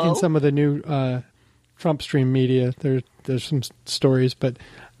in some of the new Trump stream media, there's some stories, but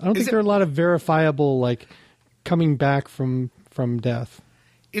I don't think there are a lot of verifiable, like, coming back from death.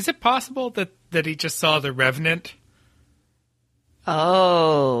 Is it possible that he just saw The Revenant?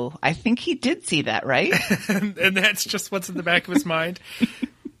 Oh, I think he did see that, right? and that's just what's in the back of his mind.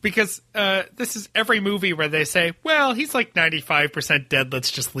 Because this is every movie where they say, well, he's like 95% dead,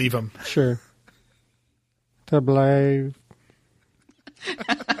 let's just leave him. Sure. To believe.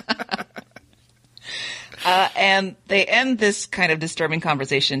 And they end this kind of disturbing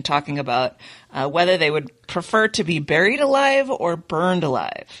conversation talking about whether they would prefer to be buried alive or burned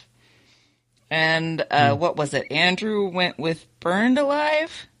alive. And what was it? Andrew went with burned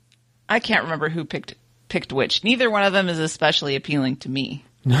alive? I can't remember who picked which. Neither one of them is especially appealing to me.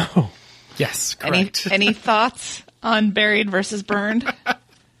 No. Yes, correct. Any thoughts on buried versus burned?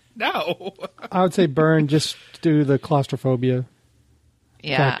 No. I would say burn just due to the claustrophobia.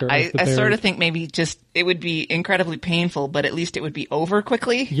 Yeah, factor of I the buried. sort of think maybe just it would be incredibly painful, but at least it would be over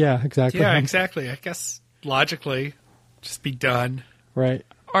quickly. Yeah, exactly. Yeah, exactly. I guess logically, just be done. Right.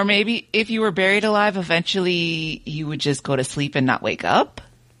 Or maybe if you were buried alive, eventually you would just go to sleep and not wake up.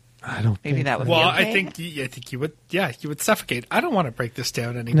 I don't Maybe think that would Well, be okay. I think you would. Yeah, you would suffocate. I don't want to break this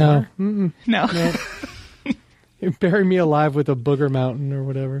down anymore. No. Mm-mm. No. No. Bury me alive with a booger mountain or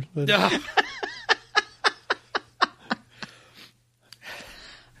whatever. Ugh.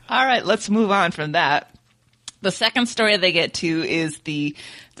 All right, let's move on from that. The second story they get to is the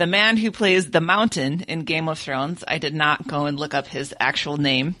man who plays the Mountain in Game of Thrones. I did not go and look up his actual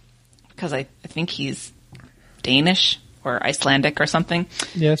name because I think he's Danish or Icelandic or something.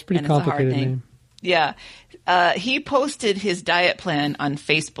 Yeah, it's a pretty And it's a hard complicated name. name. Yeah. He posted his diet plan on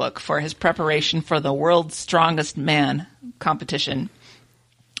Facebook for his preparation for the World's Strongest Man competition.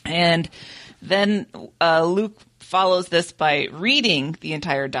 And then Luke follows this by reading the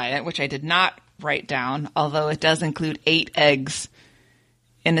entire diet, which I did not write down, although it does include 8 eggs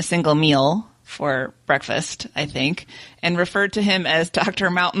in a single meal for breakfast, I think, and referred to him as Dr.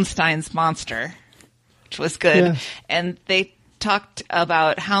 Mountainstein's monster, which was good. Yeah. And they talked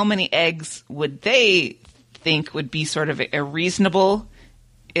about how many eggs would they think would be sort of a reasonable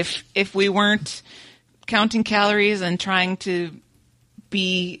if we weren't counting calories and trying to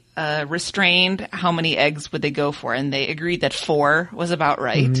be restrained, how many eggs would they go for? And they agreed that 4 was about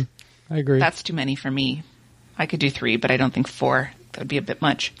right. Mm-hmm. I agree. That's too many for me. I could do 3, but I don't think 4. That would be a bit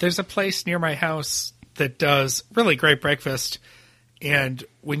much. There's a place near my house that does really great breakfast. And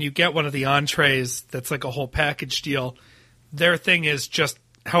when you get one of the entrees that's like a whole package deal, their thing is just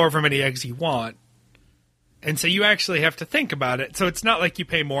however many eggs you want. And so you actually have to think about it. So it's not like you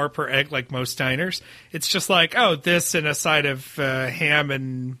pay more per egg like most diners. It's just like, oh, this and a side of ham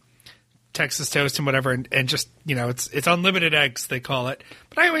and Texas toast and whatever. And just, it's unlimited eggs, they call it.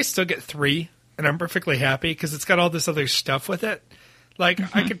 But I always still get 3, and I'm perfectly happy because it's got all this other stuff with it.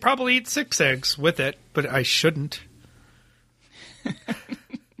 Like, I could probably eat 6 eggs with it, but I shouldn't.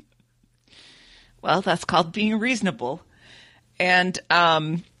 Well, that's called being reasonable. And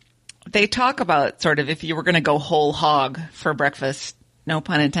they talk about sort of if you were going to go whole hog for breakfast, no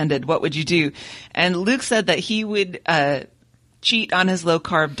pun intended, what would you do? And Luke said that he would cheat on his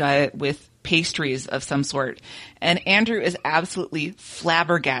low-carb diet with pastries of some sort. And Andrew is absolutely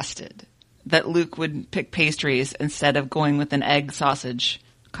flabbergasted that Luke would pick pastries instead of going with an egg sausage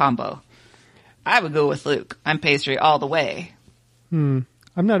combo. I would go with Luke. I'm pastry all the way. I'm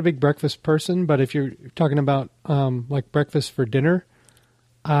not a big breakfast person, but if you're talking about like breakfast for dinner,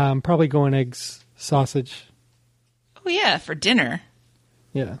 I'm probably going eggs, sausage. Oh, yeah, for dinner.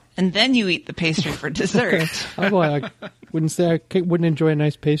 Yeah. And then you eat the pastry for dessert. Otherwise, I wouldn't say I wouldn't enjoy a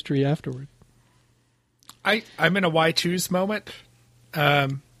nice pastry afterward. I'm in a why choose moment.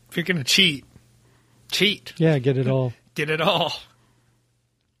 If you're going to cheat. Yeah, get it all. Get it all.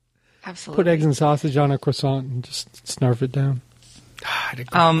 Absolutely. Put eggs and sausage on a croissant and just snarf it down. I had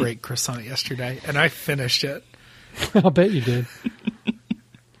a great croissant yesterday, and I finished it. I'll bet you did.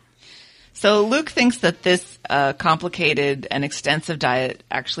 So Luke thinks that this complicated and extensive diet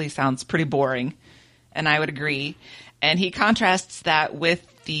actually sounds pretty boring, and I would agree. And he contrasts that with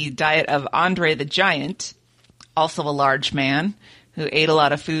the diet of Andre the Giant, also a large man who ate a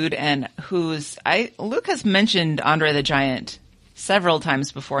lot of food and Luke has mentioned Andre the Giant several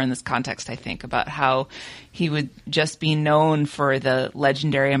times before in this context, I think, about how he would just be known for the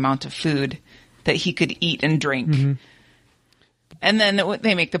legendary amount of food that he could eat and drink. Mm-hmm. And then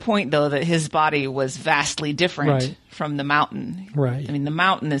they make the point, though, that his body was vastly different from the Mountain. Right. I mean, the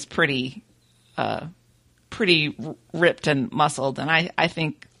Mountain is pretty ripped and muscled, and I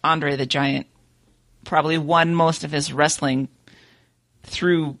think Andre the Giant probably won most of his wrestling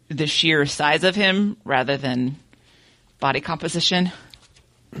through the sheer size of him rather than body composition.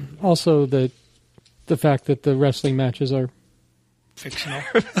 Also, the fact that the wrestling matches are Fictional.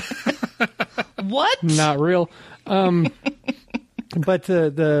 What? not real. But to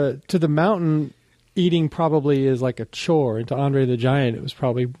the Mountain, eating probably is like a chore. And to Andre the Giant, it was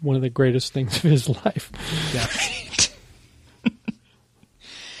probably one of the greatest things of his life. Yeah.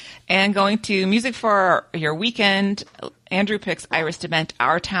 And going to music for your weekend, Andrew picks Iris DeMent,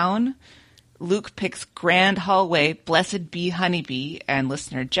 Our Town. Luke picks Grand Hallway, Blessed Be Honeybee. And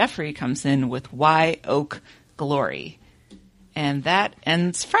listener Jeffrey comes in with Why Oak Glory. And that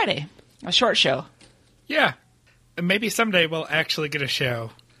ends Friday. A short show. Yeah. Maybe someday we'll actually get a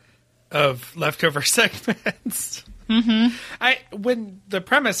show of leftover segments. Mm-hmm. When the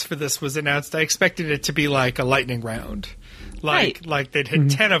premise for this was announced, I expected it to be like a lightning round. Like they'd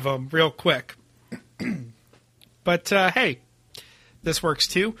hit 10 of them real quick. But, hey, this works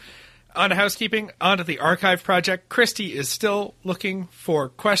too. On to housekeeping, on to the archive project. Christy is still looking for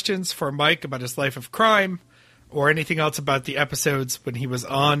questions for Mike about his life of crime or anything else about the episodes when he was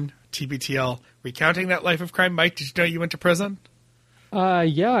on TBTL recounting that life of crime. Mike, did you know you went to prison?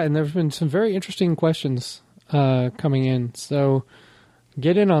 Yeah, and there's been some very interesting questions coming in. So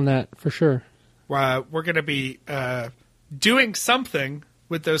get in on that for sure. We're going to be doing something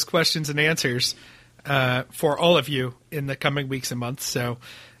with those questions and answers for all of you in the coming weeks and months. So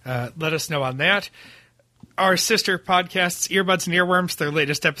let us know on that. Our sister podcasts, Earbuds and Earworms, their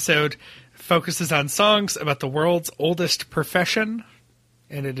latest episode focuses on songs about the world's oldest profession,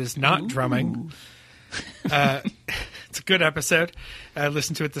 and it is not drumming. It's a good episode. I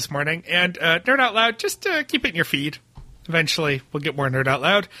listened to it this morning. And Nerd Out Loud, just keep it in your feed. Eventually, we'll get more Nerd Out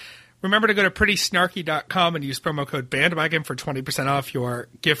Loud. Remember to go to prettysnarky.com and use promo code Bandwagon for 20% off your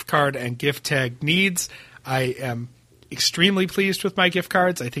gift card and gift tag needs. I am extremely pleased with my gift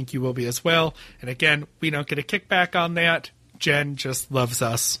cards. I think you will be as well. And again, we don't get a kickback on that. Jen just loves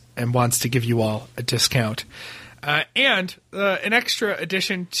us and wants to give you all a discount. And an extra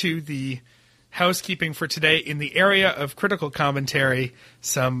addition to the housekeeping for today in the area of critical commentary,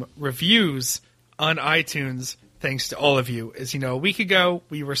 some reviews on iTunes, thanks to all of you. As you know, a week ago,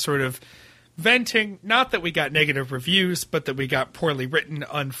 we were sort of venting, not that we got negative reviews, but that we got poorly written,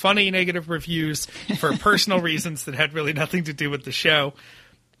 unfunny negative reviews for personal reasons that had really nothing to do with the show.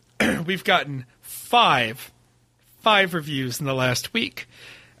 We've gotten five reviews in the last week.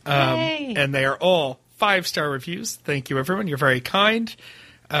 And they are all 5-star reviews. Thank you, everyone. You're very kind.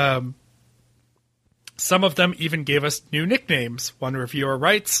 Some of them even gave us new nicknames. One reviewer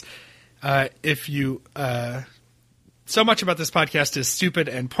writes, if you... so much about this podcast is stupid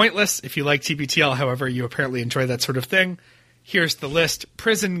and pointless. If you like TBTL, however, you apparently enjoy that sort of thing. Here's the list.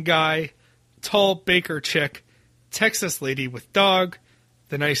 Prison Guy, Tall Baker Chick, Texas Lady with Dog,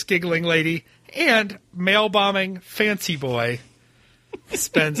 The Nice Giggling Lady, and Mail Bombing Fancy Boy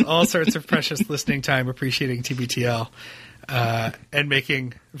spends all sorts of precious listening time appreciating TBTL and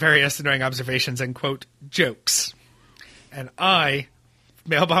making various annoying observations and, quote, jokes. And I,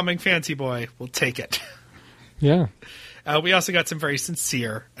 Mail Bombing Fancy Boy, will take it. Yeah. We also got some very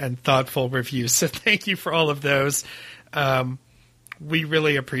sincere and thoughtful reviews, so thank you for all of those. We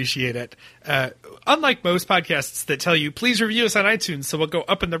really appreciate it. Unlike most podcasts that tell you, please review us on iTunes so we'll go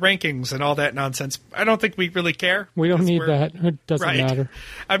up in the rankings and all that nonsense, I don't think we really care. We don't need that. It doesn't matter.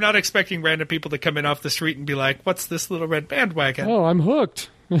 I'm not expecting random people to come in off the street and be like, what's this little red bandwagon? Oh, I'm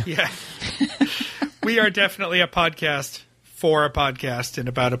hooked. Yeah. We are definitely a podcast for a podcast and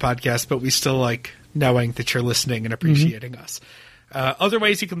about a podcast, but we still like knowing that you're listening and appreciating us. Other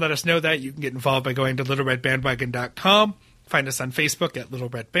ways you can let us know that, you can get involved by going to littleredbandwagon.com. Find us on Facebook at Little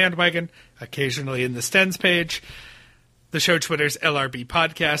Red Bandwagon, occasionally in the Stens page. The show Twitter's LRB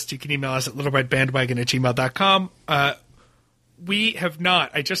Podcast. You can email us at littleredbandwagon@gmail.com. We have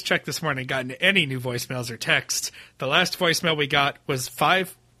not, I just checked this morning, gotten any new voicemails or texts. The last voicemail we got was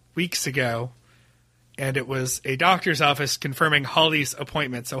 5 weeks ago, and it was a doctor's office confirming Holly's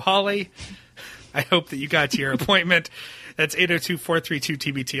appointment. So, Holly, I hope that you got to your appointment. That's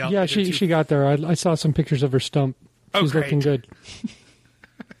 802-432-TBTL. Yeah, she got there. I saw some pictures of her stump. She's looking good.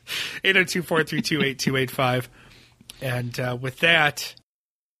 802-432-8285. And with that,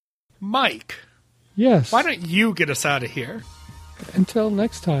 Mike. Yes. Why don't you get us out of here? Until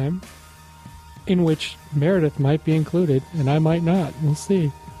next time, in which Meredith might be included, and I might not. We'll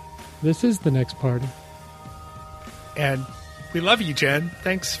see. This is the next party. And we love you, Jen.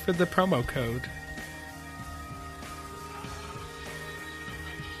 Thanks for the promo code.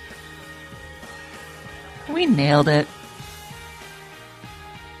 We nailed it.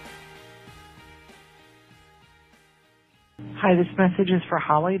 Hi, this message is for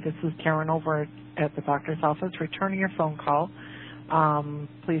Holly. This is Karen over at the doctor's office returning your phone call.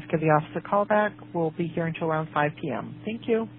 Please give the office a call back. We'll be here until around 5 p.m. Thank you.